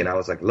Power of We. And I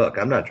was like, look,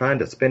 I'm not trying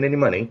to spend any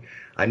money.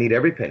 I need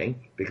every penny,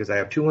 because I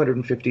have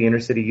 250 inner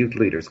city youth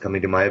leaders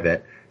coming to my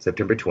event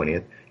September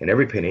 20th, and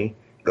every penny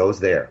goes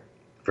there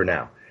for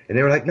now. And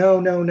they were like,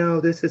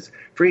 no, this is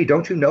free.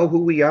 Don't you know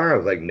who we are? I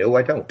was like, no,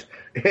 I don't.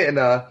 And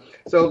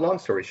so long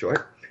story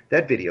short,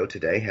 that video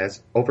today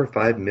has over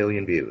 5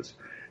 million views.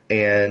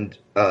 And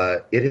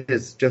it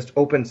has just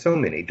opened so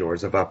many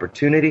doors of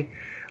opportunity.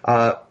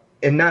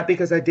 And not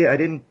because I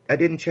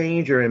didn't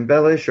change or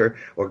embellish or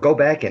go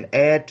back and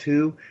add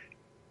to.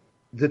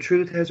 The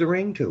truth has a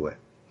ring to it.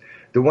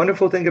 The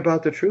wonderful thing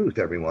about the truth,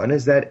 everyone,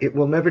 is that it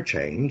will never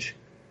change,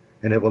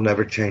 and it will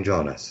never change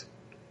on us.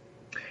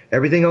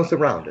 Everything else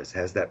around us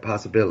has that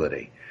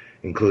possibility,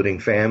 including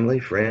family,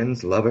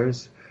 friends,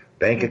 lovers,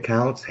 bank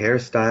accounts,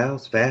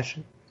 hairstyles,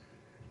 fashion.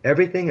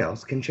 Everything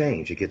else can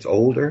change. It gets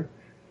older,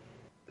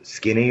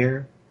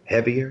 skinnier,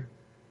 heavier.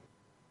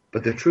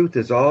 But the truth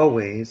is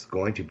always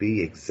going to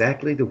be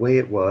exactly the way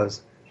it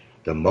was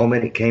the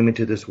moment it came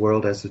into this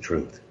world as the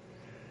truth.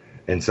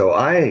 And so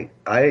I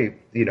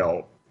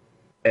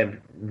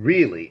am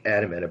really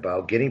adamant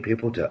about getting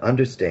people to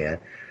understand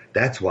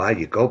that's why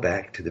you go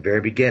back to the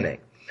very beginning.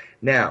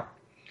 Now,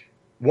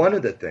 one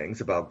of the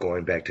things about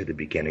going back to the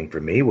beginning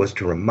for me was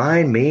to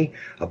remind me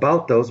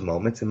about those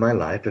moments in my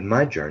life and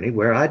my journey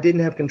where I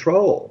didn't have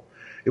control.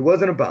 It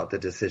wasn't about the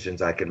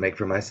decisions I could make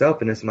for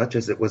myself, in as much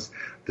as it was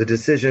the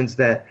decisions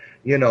that,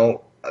 a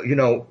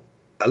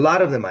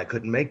lot of them I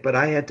couldn't make, but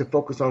I had to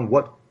focus on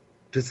what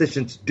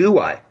decisions do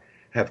I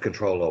have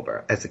control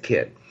over as a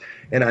kid.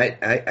 And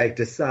I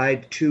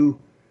decide to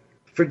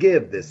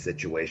forgive this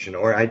situation,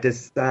 or I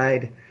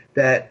decide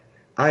that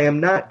I am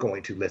not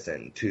going to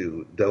listen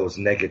to those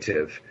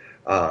negative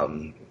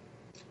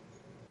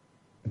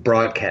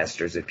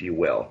broadcasters, if you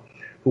will,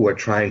 who are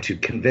trying to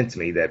convince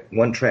me that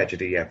one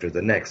tragedy after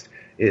the next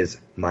is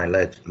my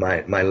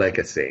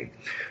legacy.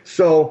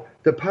 So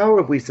the Power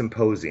of We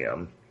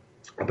Symposium,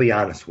 I'll be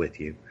honest with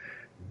you,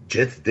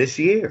 just this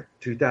year,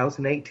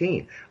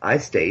 2018, I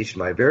staged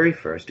my very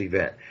first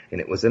event, and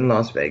it was in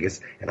Las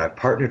Vegas, and I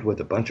partnered with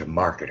a bunch of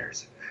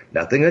marketers.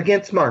 Nothing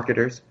against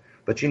marketers,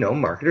 but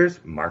marketers,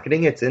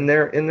 marketing, it's in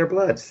their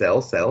blood.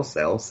 Sell, sell,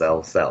 sell,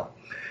 sell, sell.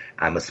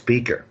 I'm a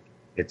speaker.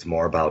 It's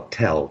more about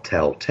tell,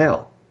 tell,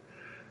 tell.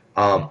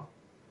 Some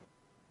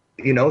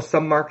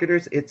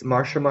marketers, it's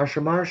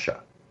Marsha,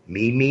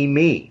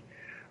 me.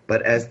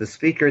 But as the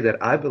speaker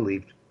that I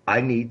believe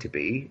I need to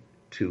be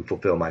to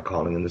fulfill my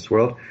calling in this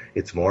world,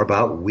 it's more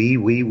about we.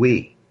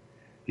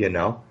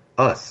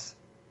 Us,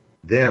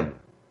 them,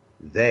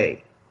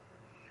 they,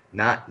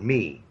 not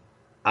me,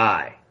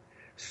 I.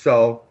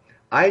 So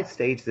I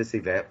staged this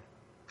event,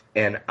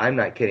 and I'm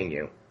not kidding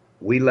you.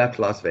 We left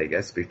Las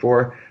Vegas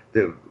before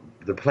the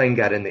plane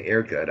got in the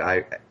air good.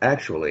 I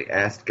actually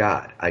asked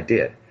God. I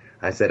did.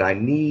 I said, I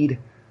need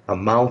a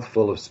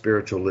mouthful of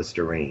spiritual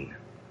Listerine,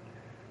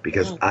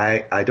 because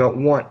I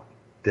don't want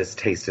this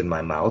taste in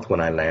my mouth when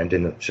I land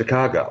in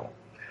Chicago.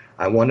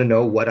 I want to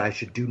know what I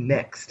should do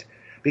next.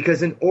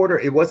 Because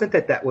it wasn't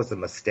that was a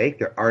mistake.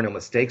 There are no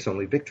mistakes,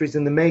 only victories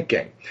in the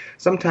making.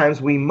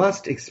 Sometimes we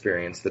must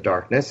experience the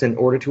darkness in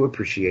order to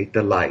appreciate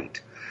the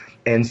light.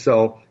 And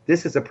so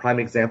this is a prime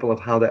example of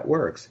how that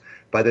works.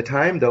 By the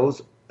time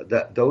those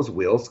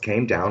wheels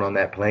came down on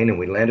that plane and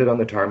we landed on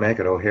the tarmac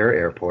at O'Hare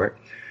Airport,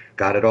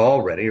 God had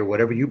already, or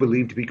whatever you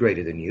believe to be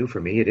greater than you,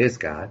 for me it is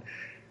God,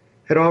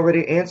 had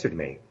already answered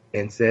me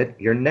and said,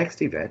 your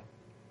next event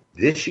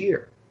this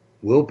year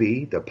will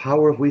be the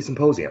Power of We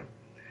Symposium.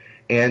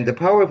 And the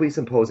Power of We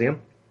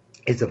Symposium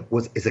is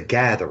a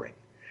gathering.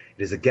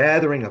 It is a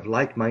gathering of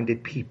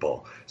like-minded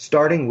people,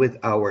 starting with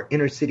our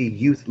inner city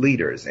youth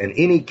leaders. And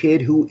any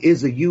kid who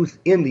is a youth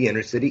in the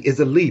inner city is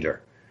a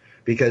leader,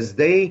 because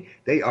they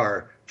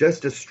are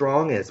just as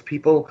strong as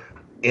people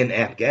in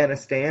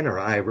Afghanistan or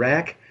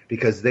Iraq,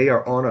 because they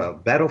are on a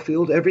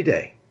battlefield every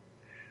day,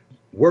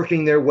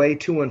 working their way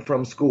to and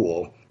from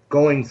school,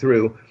 going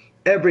through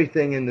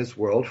everything in this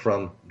world,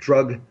 from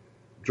drug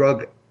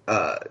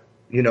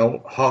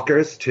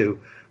hawkers to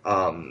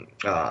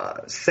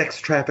sex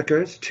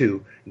traffickers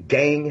to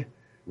gang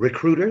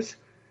recruiters,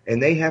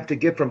 and they have to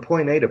get from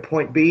point A to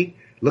point B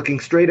looking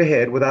straight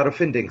ahead without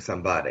offending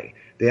somebody.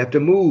 They have to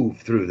move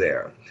through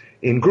there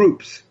in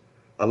groups.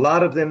 A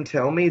lot of them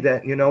tell me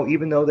that,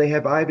 even though they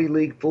have Ivy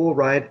League full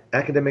ride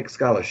academic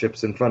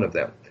scholarships in front of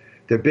them,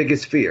 their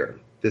biggest fear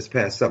this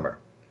past summer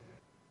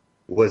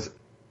was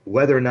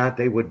whether or not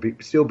they would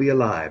still be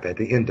alive at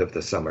the end of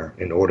the summer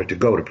in order to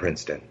go to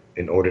Princeton,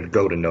 in order to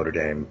go to Notre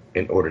Dame,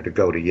 in order to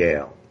go to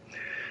Yale.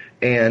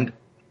 And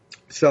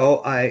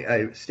so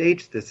I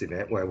staged this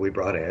event where we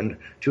brought in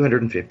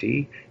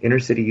 250 inner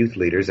city youth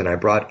leaders, and I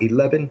brought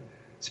 11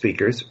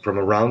 speakers from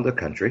around the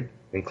country,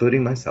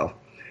 including myself,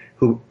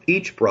 who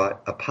each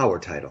brought a power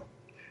title.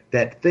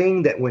 That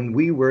thing that when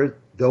we were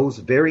those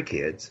very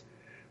kids,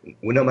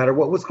 no matter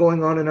what was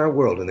going on in our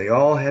world, and they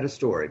all had a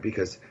story,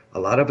 because a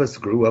lot of us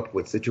grew up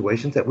with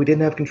situations that we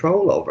didn't have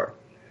control over.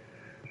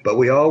 But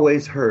we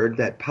always heard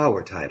that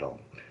power title.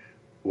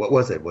 What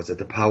was it? Was it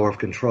the power of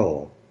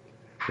control?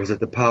 Was it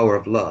the power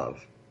of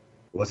love?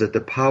 Was it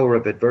the power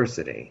of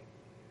adversity?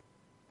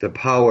 The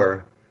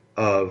power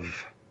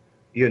of,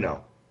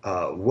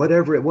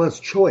 whatever it was,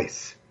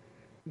 choice.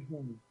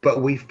 Mm-hmm.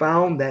 But we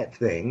found that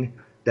thing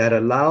that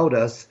allowed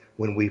us,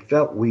 when we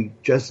felt we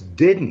just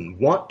didn't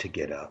want to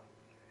get up,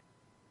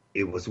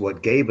 it was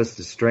what gave us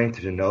the strength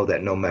to know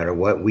that no matter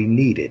what, we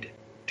needed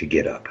to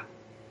get up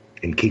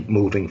and keep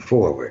moving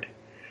forward.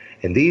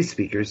 And these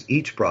speakers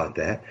each brought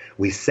that.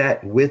 We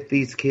sat with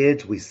these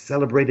kids. We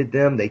celebrated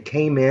them. They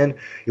came in.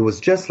 It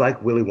was just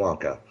like Willy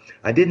Wonka.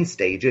 I didn't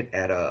stage it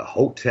at a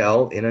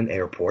hotel in an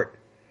airport.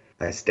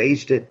 I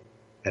staged it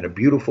at a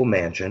beautiful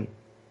mansion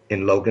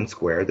in Logan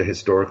Square, the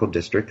historical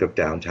district of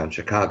downtown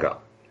Chicago.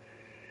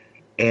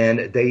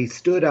 And they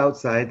stood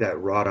outside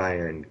that wrought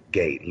iron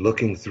gate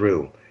looking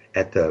through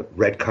at the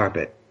red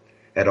carpet,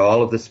 at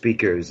all of the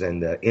speakers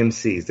and the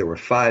MCs. There were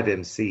 5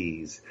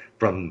 MCs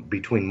from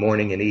between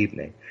morning and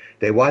evening.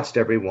 They watched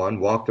everyone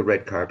walk the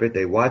red carpet.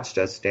 They watched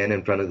us stand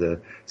in front of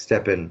the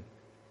step and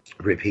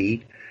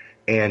repeat.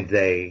 And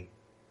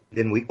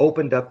then we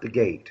opened up the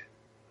gate.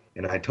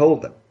 And I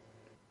told them,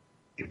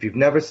 if you've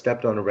never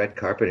stepped on a red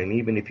carpet, and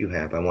even if you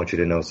have, I want you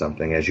to know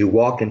something. As you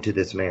walk into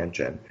this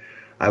mansion,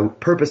 I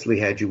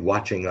purposely had you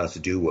watching us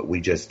do what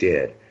we just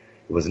did.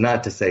 It was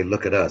not to say,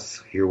 look at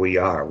us, here we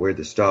are, we're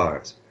the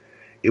stars.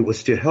 It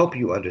was to help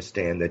you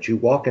understand that you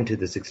walk into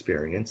this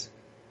experience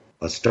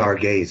a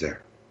stargazer,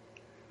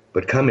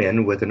 but come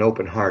in with an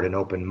open heart, an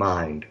open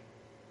mind,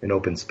 an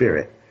open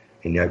spirit,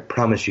 and I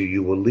promise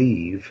you will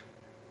leave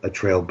a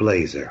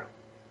trailblazer.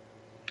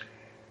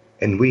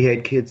 And we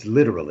had kids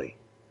literally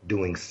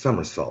doing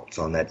somersaults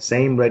on that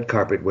same red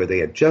carpet where they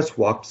had just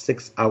walked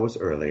 6 hours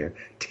earlier,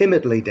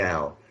 timidly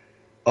down,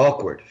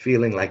 awkward,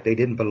 feeling like they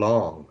didn't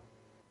belong.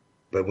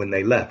 But when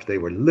they left, they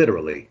were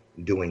literally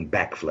doing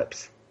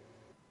backflips.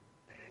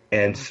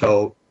 And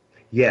so,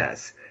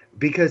 yes,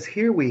 because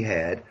here we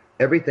had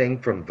everything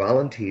from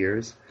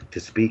volunteers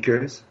to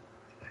speakers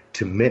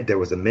to there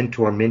was a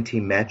mentor-mentee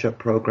matchup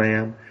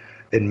program,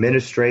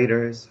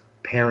 administrators,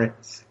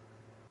 parents,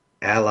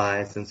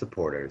 allies, and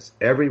supporters,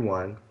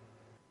 everyone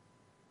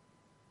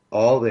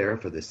all there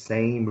for the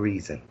same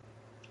reason.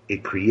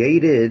 It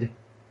created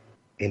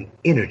an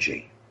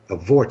energy, a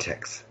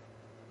vortex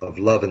of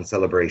love and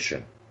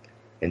celebration.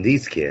 And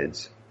these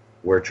kids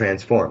were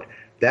transformed.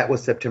 That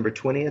was September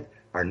 20th.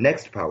 Our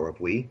next Power of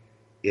We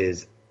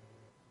is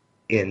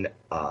in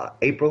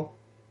April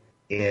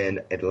in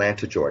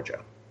Atlanta,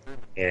 Georgia.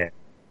 And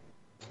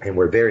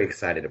we're very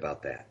excited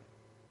about that.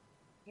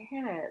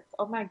 Yes.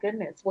 Oh, my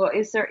goodness. Well,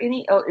 is there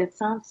it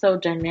sounds so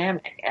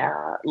dynamic,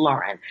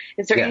 Lauren.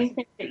 Is there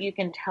anything that you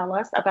can tell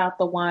us about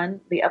the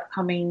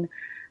upcoming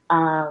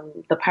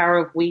the Power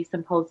of We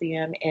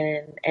Symposium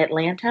in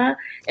Atlanta,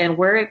 and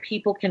where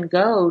people can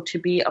go to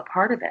be a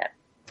part of it?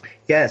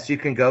 Yes, you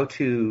can go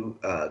to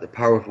the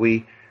Power of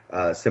We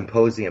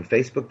Symposium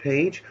Facebook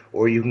page,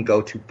 or you can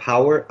go to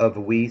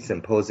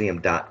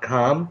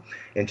powerofwesymposium.com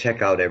and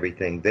check out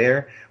everything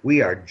there.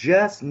 We are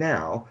just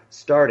now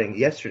starting.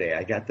 Yesterday,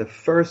 I got the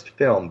first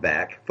film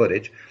back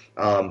footage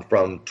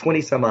from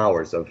 20 some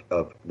hours of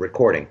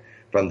recording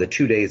from the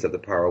 2 days of the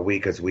Power of We,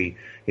 because we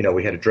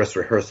had a dress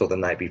rehearsal the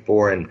night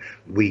before, and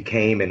we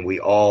came and we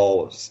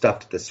all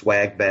stuffed the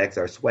swag bags.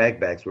 Our swag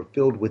bags were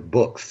filled with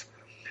books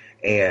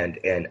and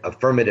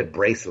affirmative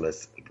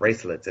bracelets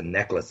and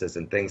necklaces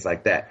and things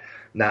like that.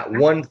 Not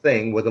one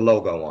thing with a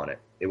logo on it.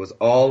 It was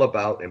all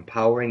about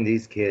empowering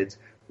these kids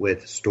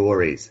with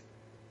stories,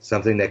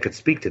 something that could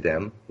speak to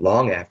them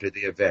long after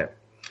the event.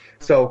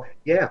 So,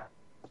 yeah,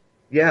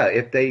 yeah,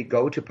 if they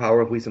go to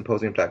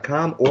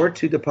powerofwesymposium.com or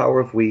to the Power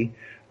of We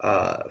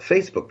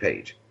Facebook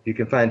page, you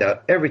can find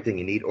out everything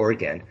you need. Or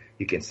again,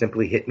 you can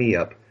simply hit me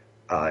up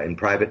in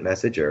private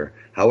message or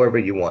however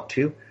you want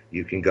to.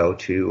 You can go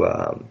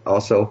to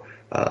also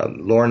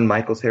Lauren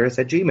Michaels Harris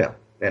at Gmail,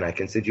 and I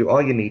can send you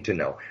all you need to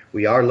know.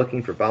 We are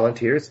looking for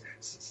volunteers,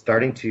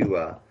 starting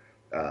to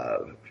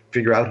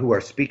figure out who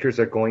our speakers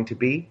are going to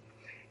be.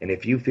 And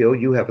if you feel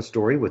you have a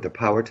story with a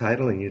power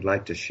title and you'd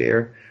like to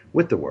share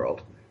with the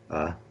world,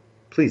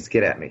 please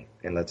get at me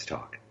and let's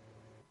talk.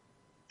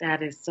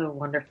 That is so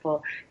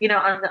wonderful. You know,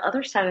 on the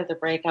other side of the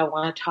break, I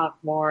want to talk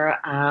more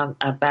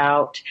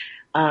about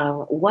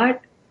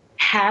what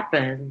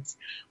happens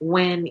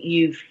when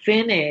you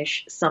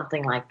finish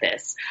something like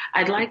this.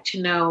 I'd like to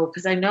know,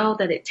 because I know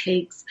that it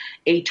takes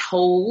a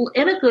toll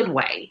in a good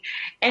way.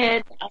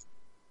 And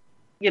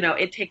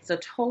it takes a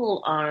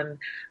toll on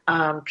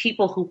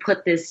people who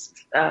put these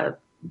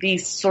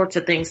sorts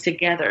of things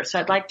together. So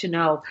I'd like to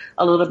know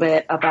a little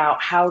bit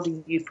about how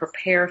do you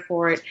prepare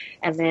for it,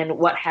 and then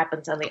what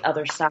happens on the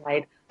other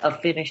side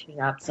of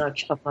finishing up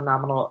such a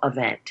phenomenal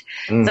event.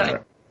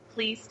 So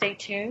please stay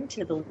tuned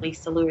to the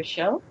Lisa Lewis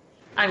Show.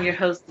 I'm your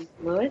host, Lisa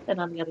Lewis, and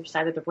on the other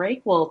side of the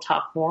break, we'll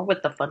talk more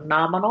with the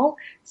phenomenal,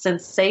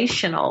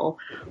 sensational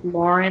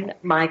Lauren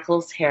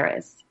Michaels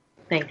Harris.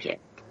 Thank you.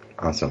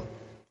 Awesome.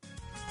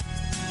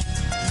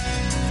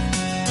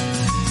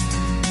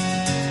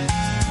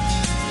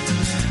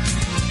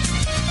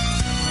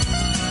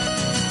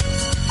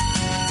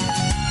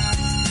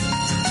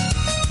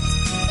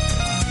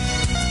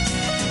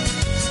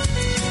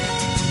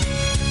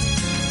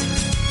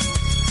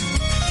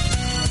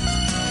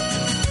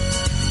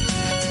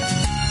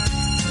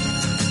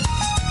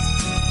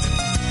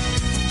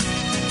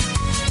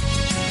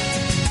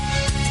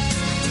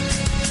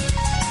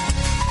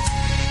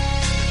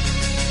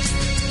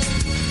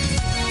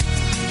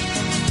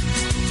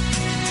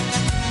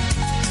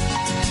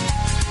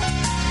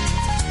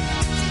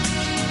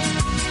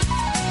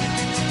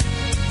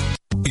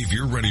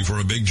 For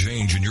a big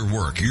change in your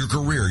work, your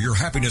career, your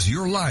happiness,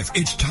 your life,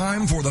 it's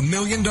time for the $1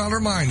 Million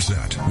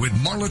Mindset with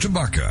Marla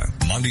Tabaka.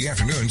 Monday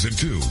afternoons at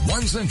 2,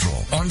 1 Central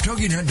on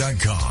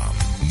TogiNet.com.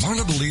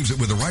 Marla believes that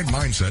with the right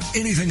mindset,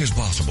 anything is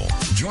possible.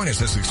 Join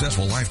us as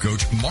successful life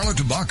coach Marla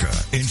Tabaka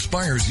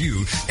inspires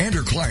you and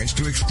her clients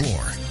to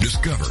explore,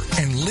 discover,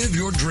 and live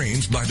your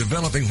dreams by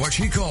developing what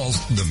she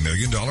calls the $1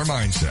 Million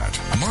Mindset.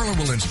 Marla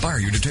will inspire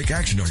you to take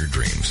action on your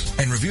dreams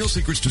and reveal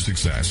secrets to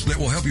success that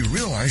will help you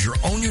realize your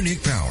own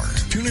unique power.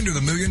 Tune into the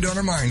 $1 Million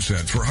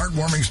Mindset for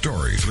heartwarming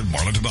stories with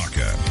Marla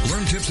Tabaka.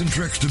 Learn tips and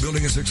tricks to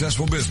building a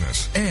successful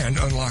business and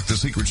unlock the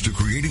secrets to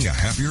creating a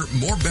happier,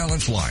 more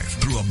balanced life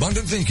through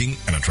abundant thinking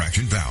and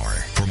attraction power.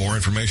 For more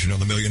information on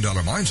the $1 Million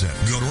Mindset,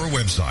 go to our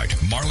website,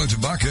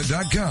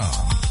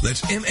 marlatabaka.com. That's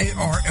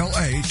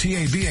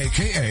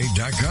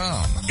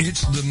MarlaTabaka.com.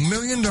 It's the $1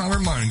 Million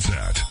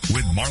Mindset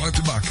with Marla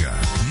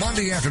Tabaka.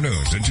 Monday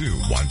afternoons at 2,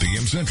 1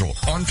 p.m. Central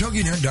on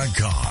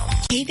TogiNet.com.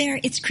 Hey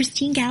there, it's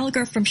Christine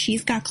Gallagher from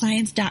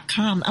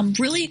She'sGotClients.com. I'm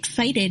really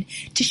excited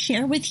to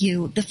share with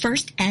you the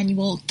first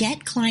annual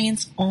Get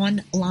Clients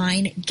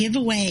Online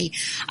giveaway.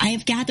 I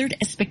have gathered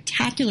a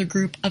spectacular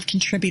group of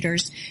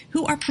contributors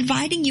who are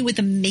providing you with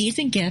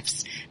amazing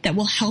gifts that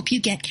will help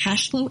you get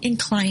cash flow in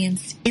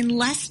clients in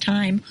less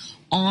time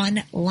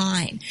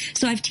online.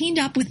 So I've teamed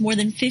up with more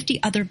than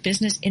 50 other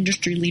business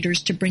industry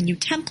leaders to bring you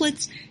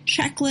templates,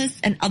 checklists,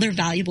 and other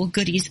valuable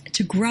goodies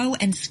to grow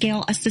and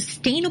scale a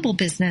sustainable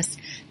business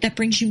that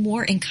brings you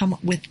more income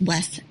with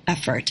less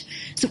effort.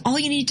 So all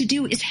you need to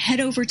do is head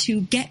over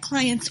to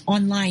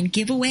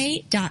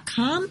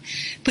getclientsonlinegiveaway.com,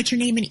 put your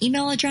name and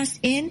email address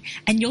in,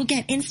 and you'll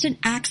get instant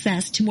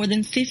access to more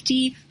than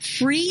 50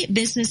 free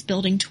business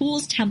building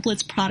tools,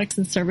 templates, products,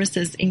 and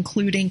services,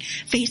 including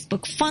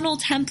Facebook funnel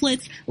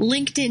templates,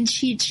 LinkedIn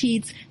cheat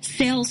sheets,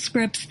 sales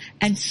scripts,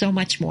 and so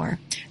much more.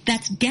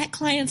 That's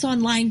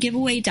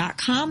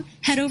getclientsonlinegiveaway.com.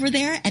 Head over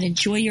there and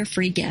enjoy your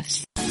free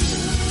gifts.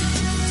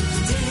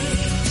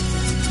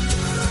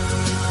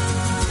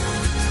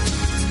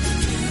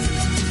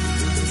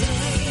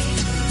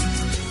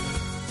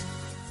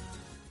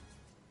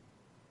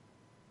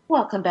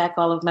 Welcome back,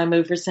 all of my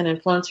movers and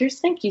influencers.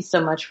 Thank you so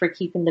much for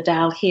keeping the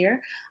dial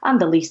here on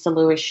the Lisa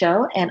Lewis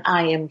Show, and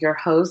I am your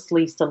host,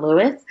 Lisa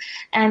Lewis,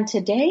 and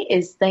today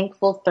is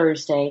Thankful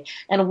Thursday,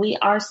 and we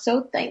are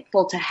so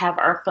thankful to have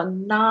our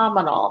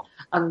phenomenal,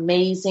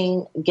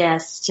 amazing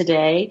guest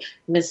today,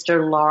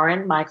 Mr.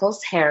 Lauren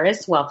Michaels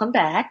Harris. Welcome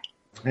back.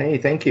 Hey,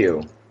 thank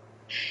you.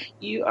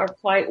 You are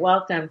quite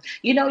welcome.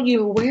 You know,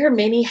 you wear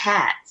many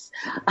hats.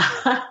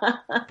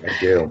 I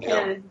do.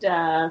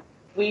 And,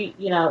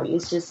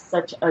 it's just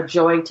such a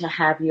joy to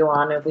have you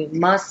on, and we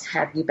must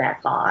have you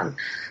back on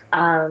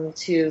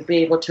to be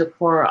able to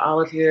pour all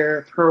of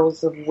your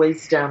pearls of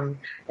wisdom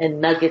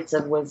and nuggets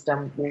of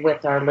wisdom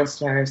with our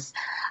listeners.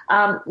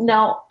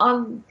 Now,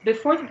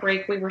 before the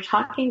break, we were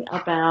talking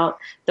about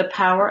the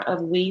Power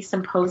of We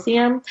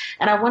Symposium,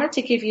 and I wanted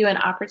to give you an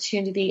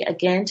opportunity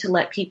again to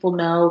let people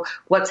know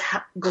what's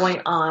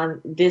going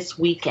on this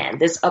weekend,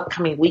 this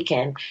upcoming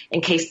weekend,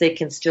 in case they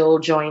can still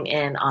join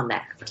in on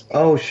that.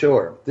 Oh,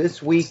 sure.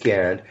 This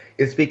weekend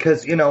is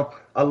because,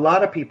 a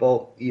lot of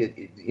people,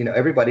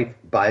 everybody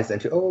buys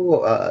into,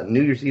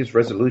 New Year's Eve's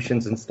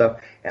resolutions and stuff.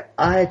 And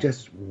I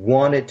just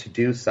wanted to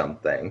do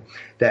something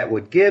that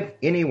would give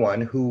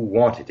anyone who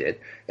wanted it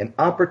an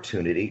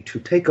opportunity to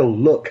take a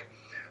look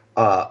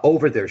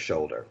over their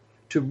shoulder,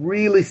 to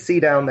really see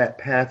down that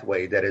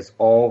pathway that is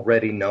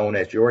already known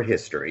as your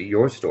history,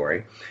 your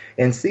story,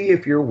 and see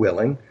if you're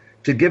willing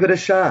to give it a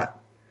shot,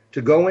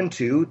 to go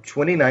into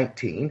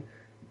 2019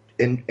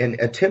 and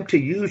attempt to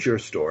use your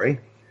story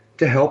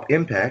to help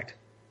impact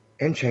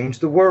and change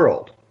the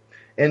world.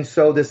 And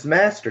so this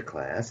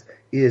masterclass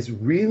is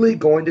really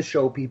going to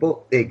show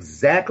people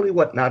exactly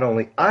what not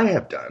only I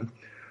have done,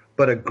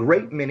 but a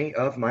great many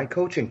of my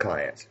coaching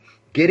clients,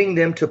 getting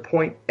them to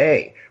point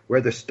A,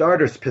 where the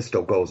starter's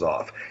pistol goes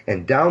off,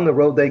 and down the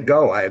road they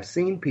go. I have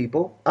seen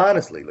people,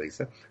 honestly,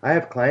 Lisa, I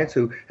have clients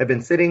who have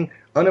been sitting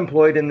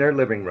unemployed in their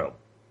living room,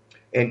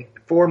 and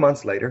 4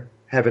 months later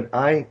have an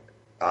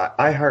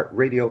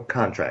iHeartRadio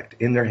contract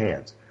in their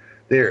hands.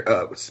 They're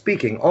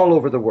speaking all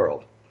over the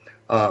world,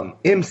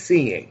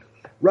 emceeing,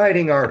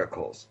 writing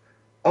articles,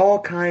 all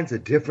kinds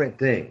of different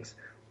things,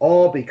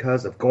 all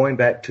because of going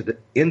back to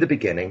in the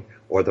beginning,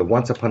 or the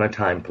once upon a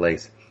time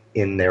place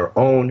in their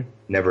own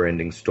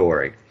never-ending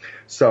story.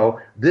 So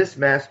this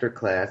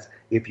masterclass,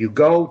 if you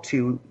go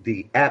to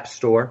the App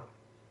Store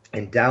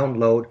and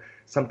download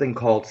something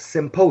called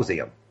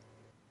Symposium,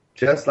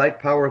 just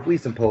like Power of We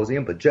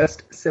Symposium, but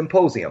just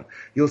Symposium,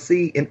 you'll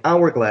see an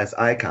hourglass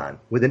icon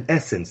with an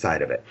S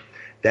inside of it.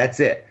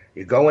 That's it.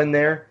 You go in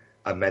there.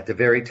 I'm at the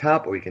very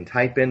top, or you can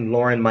type in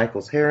Lauren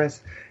Michaels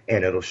Harris,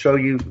 and it'll show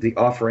you the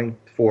offering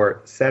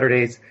for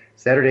Saturday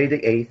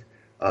the 8th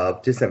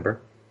of December,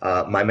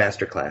 my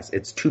masterclass.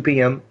 It's 2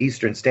 p.m.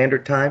 Eastern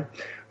Standard Time,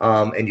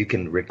 and you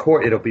can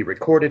record. It'll be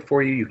recorded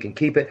for you. You can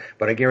keep it,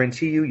 but I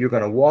guarantee you're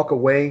going to walk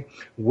away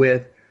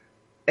with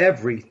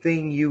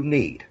everything you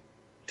need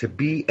to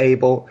be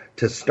able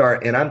to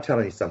start. And I'm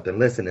telling you something.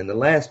 Listen, in the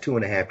last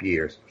 2.5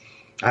 years,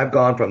 I've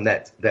gone from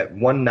that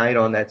one night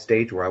on that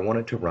stage where I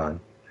wanted to run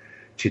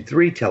to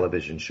 3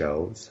 television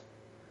shows.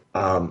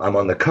 I'm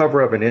on the cover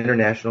of an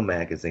international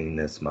magazine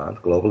this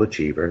month, Global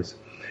Achievers.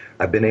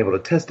 I've been able to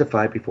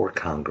testify before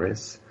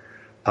Congress.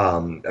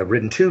 I've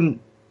written 2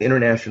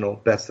 international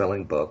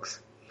best-selling books.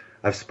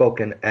 I've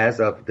spoken,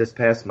 as of this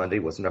past Monday,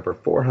 was number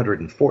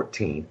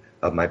 414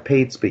 of my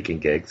paid speaking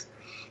gigs.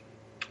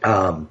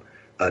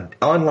 An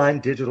online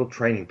digital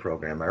training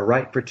program. I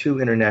write for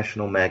 2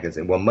 international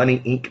magazines,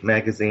 Money Inc.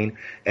 magazine,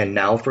 and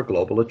now for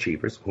Global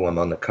Achievers, who I'm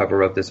on the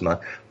cover of this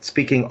month,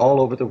 speaking all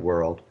over the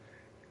world,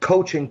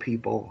 coaching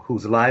people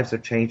whose lives are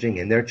changing,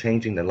 and they're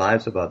changing the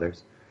lives of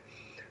others.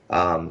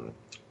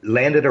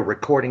 Landed a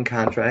recording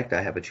contract.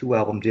 I have a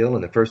 2-album deal,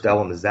 and the first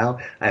album is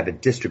out. I have a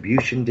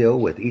distribution deal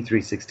with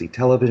E360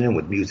 Television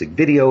with music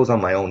videos on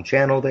my own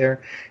channel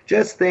there.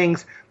 Just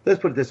things,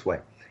 let's put it this way.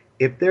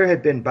 If there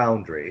had been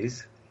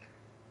boundaries,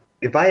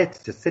 if I had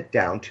to sit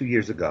down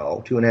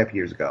 2.5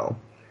 years ago,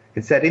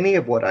 and set any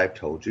of what I've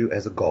told you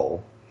as a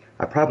goal,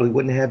 I probably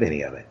wouldn't have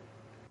any of it,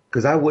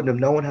 because I wouldn't have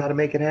known how to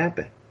make it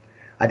happen.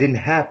 I didn't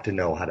have to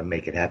know how to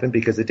make it happen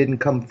because it didn't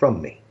come from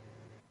me.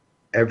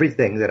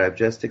 Everything that I've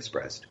just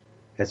expressed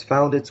has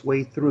found its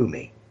way through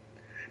me,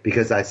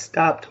 because I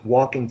stopped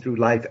walking through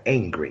life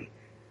angry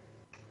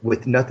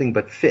with nothing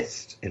but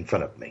fists in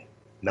front of me.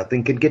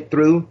 Nothing can get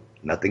through,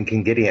 nothing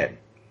can get in.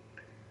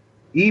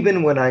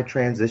 Even when I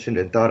transitioned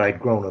and thought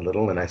I'd grown a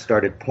little and I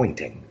started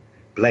pointing,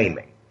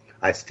 blaming,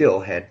 I still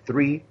had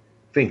 3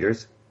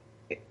 fingers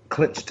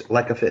clenched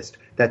like a fist.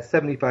 That's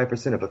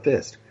 75% of a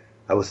fist.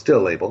 I was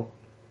still able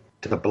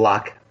to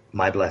block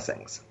my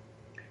blessings.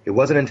 It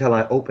wasn't until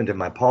I opened and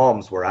my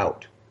palms were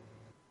out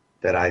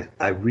that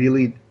I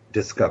really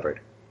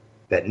discovered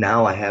that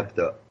now I have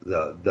the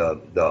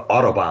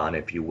Autobahn,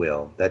 if you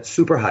will, that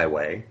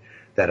superhighway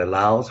that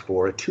allows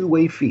for a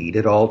 2-way feed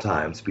at all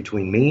times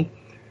between me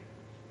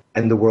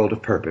and the world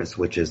of purpose,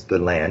 which is the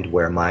land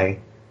where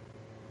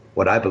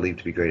what I believe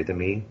to be greater than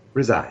me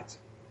resides.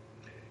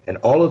 And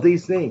all of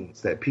these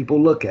things that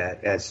people look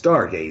at as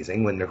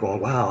stargazing when they're going,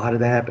 wow, how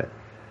did that happen?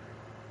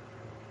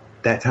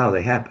 That's how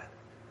they happen.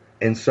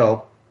 And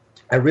so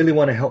I really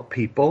want to help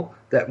people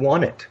that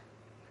want it.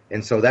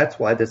 And so that's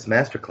why this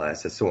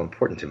masterclass is so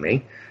important to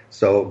me.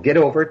 So get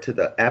over to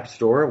the App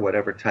Store,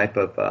 whatever type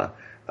of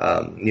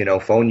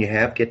phone you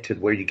have, get to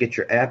where you get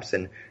your apps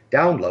and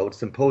download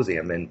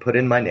Symposium and put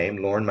in my name,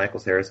 Lauren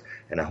Michaels Harris,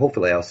 and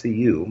hopefully I'll see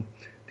you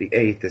the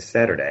 8th this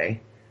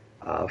Saturday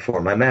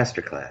for my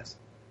masterclass,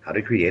 How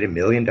to Create $1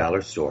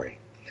 Million Story.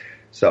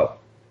 So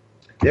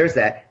there's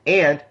that.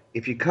 And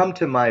if you come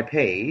to my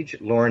page,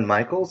 Lauren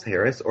Michaels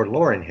Harris or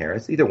Lauren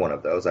Harris, either one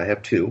of those, I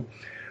have 2,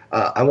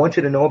 I want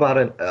you to know about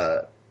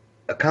a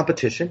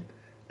competition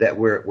that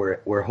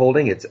we're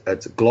holding.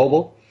 It's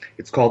global.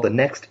 It's called The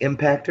Next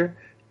Impactor.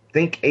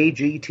 Think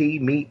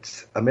AGT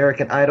meets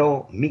American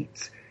Idol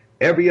meets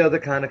every other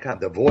kind of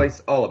The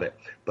Voice, all of it.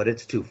 But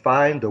it's to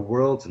find the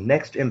world's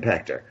next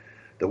impactor.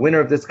 The winner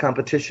of this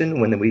competition,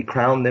 when we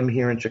crown them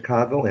here in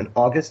Chicago in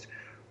August,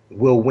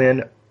 will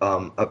win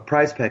a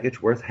prize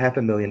package worth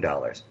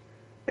 $500,000.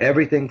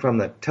 Everything from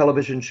the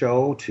television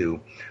show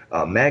to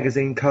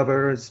magazine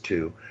covers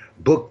to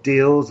book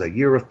deals, a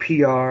year of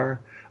PR,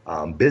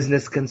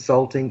 business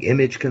consulting,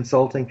 image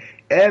consulting,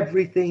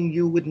 everything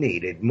you would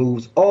need. It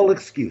moves all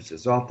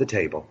excuses off the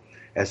table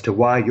as to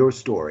why your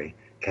story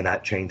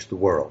cannot change the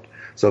world.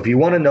 So if you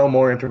want to know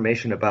more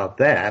information about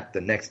that,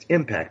 The Next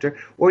Impactor,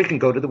 or you can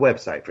go to the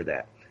website for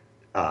that,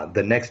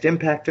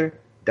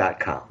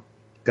 thenextimpactor.com.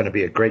 Going to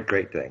be a great,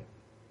 great thing.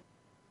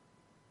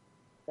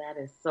 That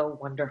is so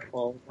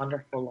wonderful,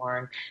 wonderful,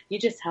 Lauren. You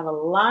just have a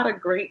lot of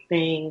great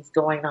things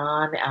going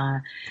on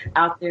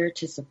out there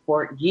to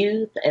support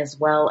youth as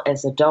well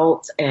as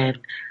adults, and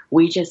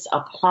we just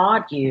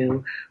applaud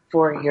you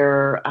for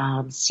your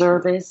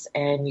service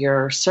and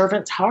your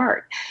servant's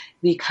heart,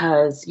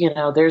 because, you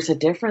know, there's a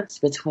difference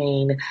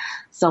between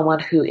someone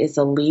who is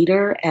a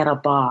leader and a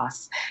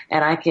boss,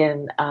 and I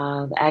can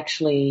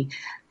actually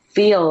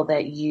feel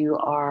that you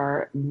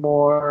are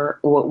more,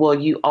 well,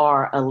 you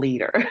are a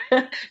leader.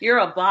 You're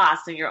a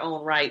boss in your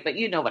own right, but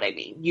you know what I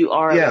mean. You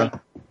are a leader,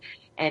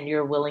 and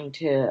you're willing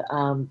to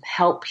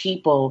help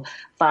people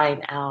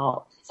find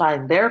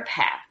their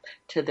path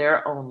to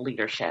their own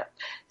leadership.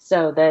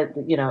 So that,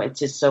 you know, it's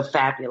just so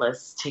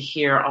fabulous to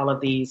hear all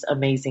of these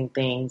amazing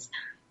things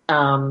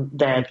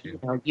that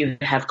you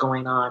have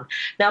going on.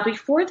 Now,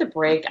 before the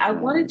break, I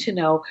wanted to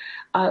know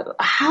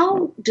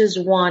how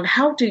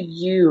do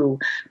you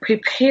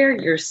prepare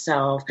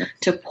yourself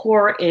to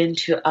pour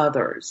into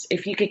others?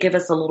 If you could give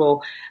us a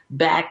little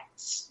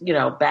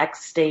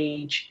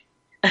backstage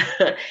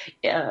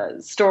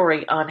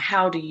story on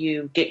how do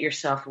you get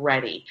yourself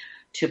ready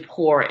to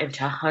pour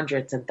into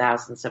hundreds and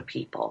thousands of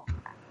people?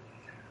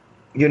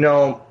 You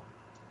know,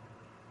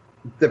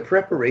 the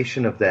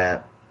preparation of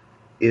that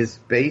is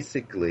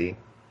basically,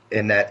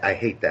 and that I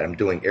hate that I'm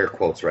doing air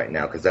quotes right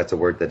now because that's a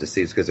word that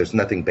deceives, because there's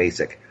nothing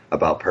basic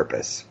about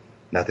purpose,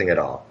 nothing at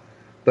all.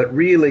 But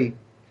really,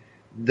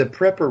 the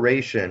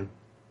preparation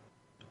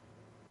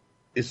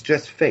is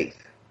just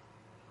faith.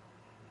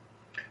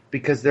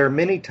 Because there are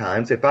many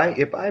times, if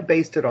I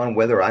based it on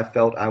whether I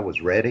felt I was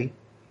ready,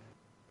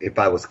 if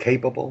I was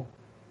capable,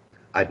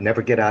 I'd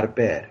never get out of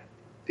bed.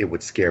 It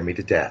would scare me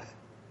to death.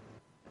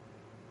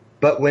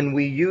 But when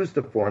we use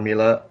the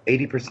formula,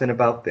 80%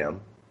 about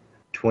them,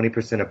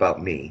 20%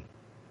 about me,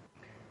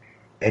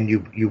 and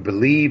you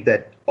believe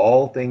that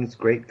all things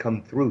great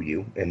come through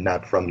you and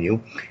not from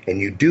you, and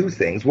you do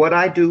things. What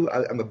I do,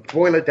 I'm going to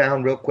boil it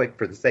down real quick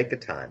for the sake of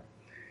time.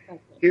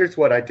 Okay. Here's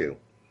what I do.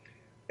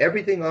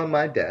 Everything on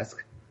my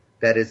desk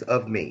that is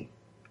of me,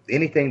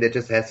 anything that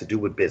just has to do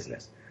with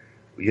business,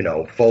 you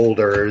know,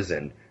 folders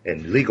and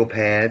legal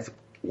pads,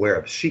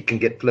 where a sheet can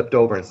get flipped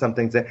over and some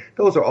things,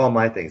 those are all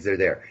my things. They're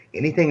there.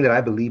 Anything that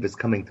I believe is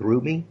coming through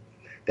me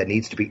that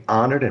needs to be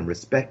honored and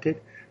respected,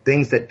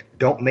 things that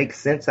don't make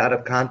sense out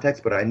of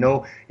context, but I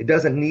know it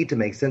doesn't need to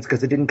make sense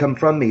because it didn't come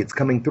from me. It's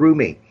coming through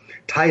me.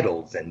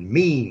 Titles and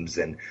memes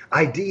and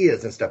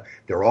ideas and stuff,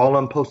 they're all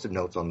on Post-it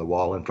notes on the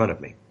wall in front of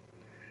me.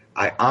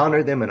 I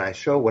honor them and I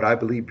show what I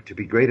believe to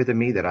be greater than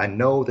me, that I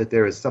know that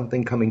there is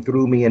something coming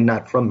through me and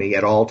not from me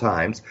at all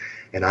times.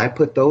 And I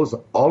put all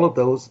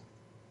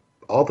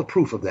the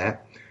proof of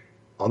that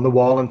on the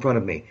wall in front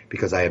of me,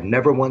 because I have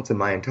never once in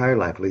my entire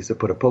life, Lisa,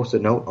 put a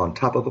Post-it note on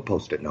top of a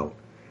Post-it note.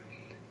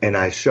 And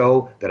I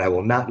show that I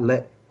will not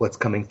let what's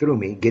coming through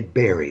me get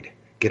buried,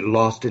 get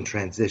lost in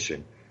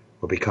transition,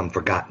 or become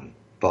forgotten,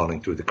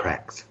 falling through the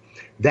cracks.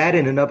 That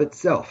in and of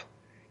itself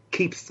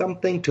keeps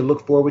something to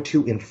look forward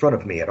to in front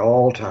of me at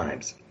all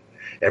times.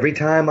 Every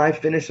time I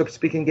finish a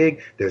speaking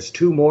gig, there's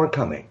 2 more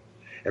coming.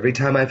 Every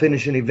time I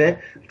finish an event,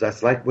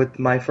 that's like with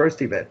my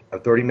first event,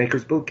 Authority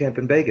Makers Boot Camp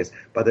in Vegas.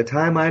 By the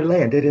time I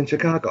landed in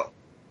Chicago,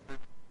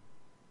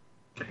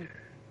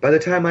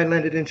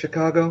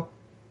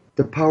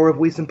 the Power of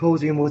We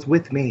Symposium was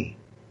with me.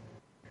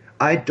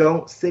 I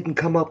don't sit and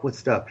come up with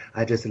stuff.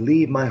 I just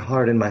leave my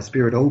heart and my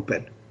spirit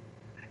open.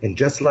 And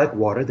just like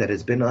water that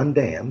has been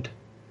undammed,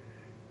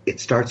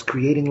 it starts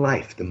creating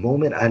life the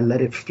moment I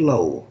let it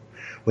flow.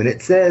 When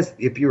it says,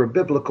 if you're a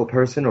biblical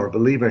person or a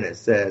believer, and it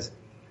says,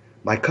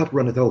 my cup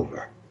runneth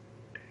over,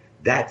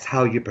 that's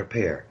how you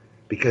prepare,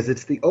 because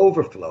it's the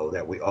overflow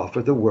that we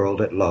offer the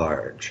world at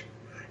large.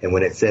 And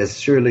when it says,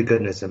 surely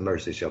goodness and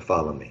mercy shall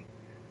follow me,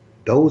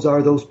 those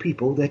are those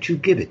people that you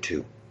give it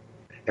to.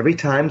 Every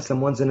time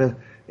someone's in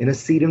a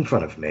seat in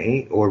front of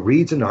me, or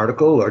reads an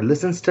article, or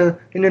listens to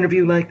an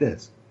interview like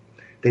this,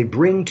 they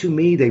bring to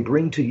me, they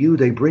bring to you,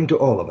 they bring to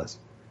all of us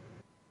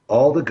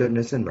all the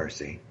goodness and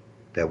mercy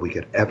that we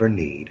could ever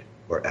need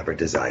or ever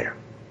desire.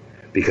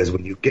 Because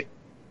when you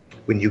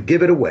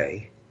give it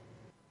away,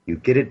 you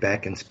get it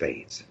back in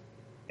spades.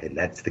 And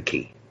that's the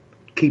key.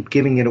 Keep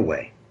giving it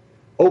away.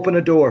 Open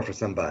a door for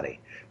somebody.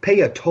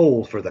 Pay a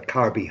toll for the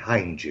car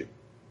behind you.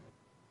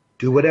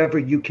 Do whatever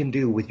you can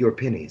do with your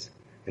pennies.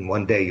 And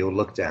one day you'll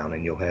look down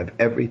and you'll have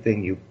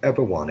everything you've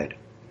ever wanted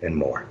and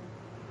more.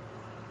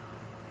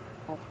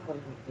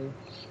 Absolutely.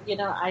 You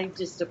know, I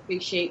just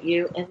appreciate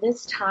you. And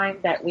this time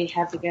that we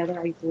have together,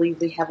 I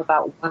believe we have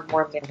about 1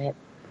 more minute.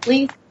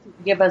 Please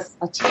give us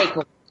a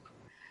takeaway.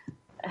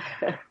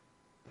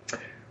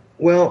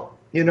 Well,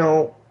 you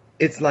know,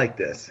 it's like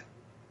this.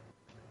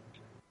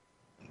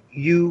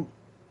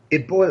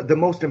 The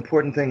most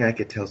important thing I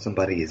could tell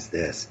somebody is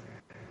this.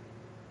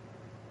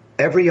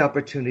 Every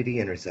opportunity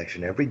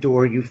intersection, every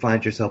door you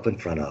find yourself in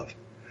front of,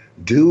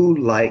 do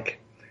like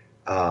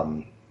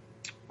on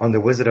The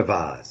Wizard of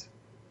Oz,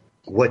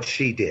 what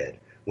she did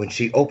when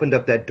she opened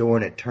up that door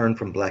and it turned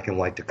from black and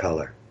white to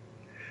color.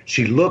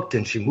 She looked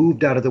and she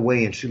moved out of the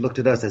way and she looked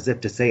at us as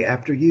if to say,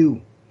 after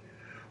you.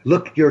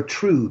 Look your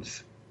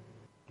truths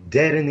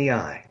dead in the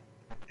eye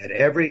at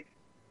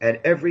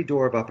every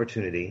door of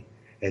opportunity,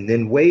 and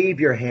then wave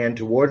your hand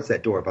towards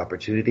that door of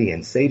opportunity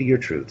and say to your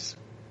truths,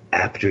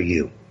 after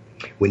you.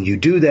 When you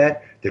do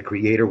that, the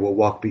Creator will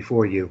walk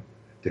before you,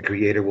 the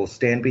Creator will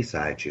stand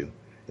beside you,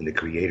 and the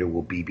Creator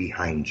will be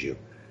behind you.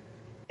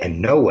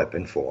 And no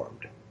weapon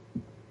formed,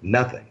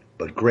 nothing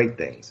but great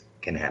things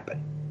can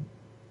happen.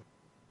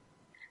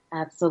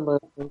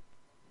 Absolutely.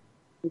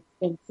 It's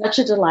been such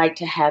a delight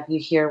to have you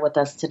here with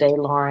us today,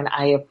 Lauren.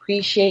 I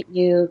appreciate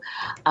you.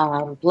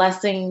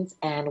 Blessings,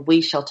 and we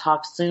shall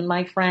talk soon,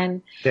 my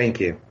friend. Thank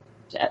you.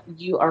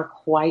 You are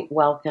quite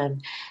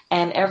welcome.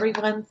 And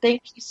everyone,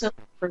 thank you so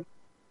much for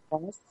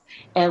joining us.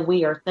 And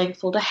we are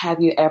thankful to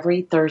have you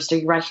every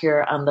Thursday right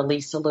here on the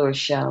Lisa Lewis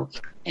Show.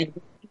 And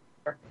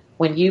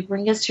when you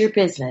bring us your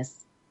business,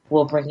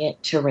 we'll bring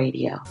it to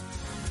radio.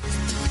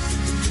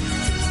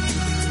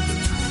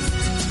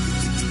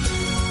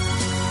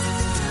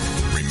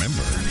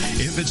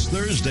 If it's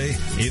Thursday,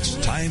 it's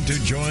time to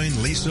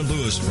join Lisa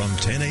Lewis from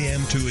 10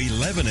 a.m. to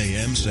 11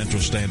 a.m.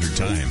 Central Standard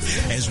Time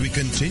as we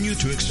continue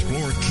to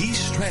explore key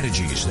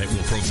strategies that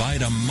will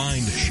provide a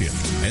mind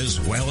shift as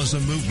well as a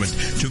movement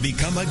to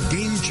become a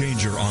game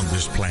changer on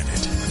this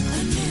planet.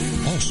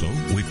 Also,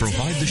 we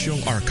provide the show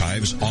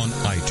archives on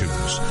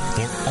iTunes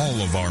for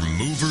all of our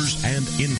movers and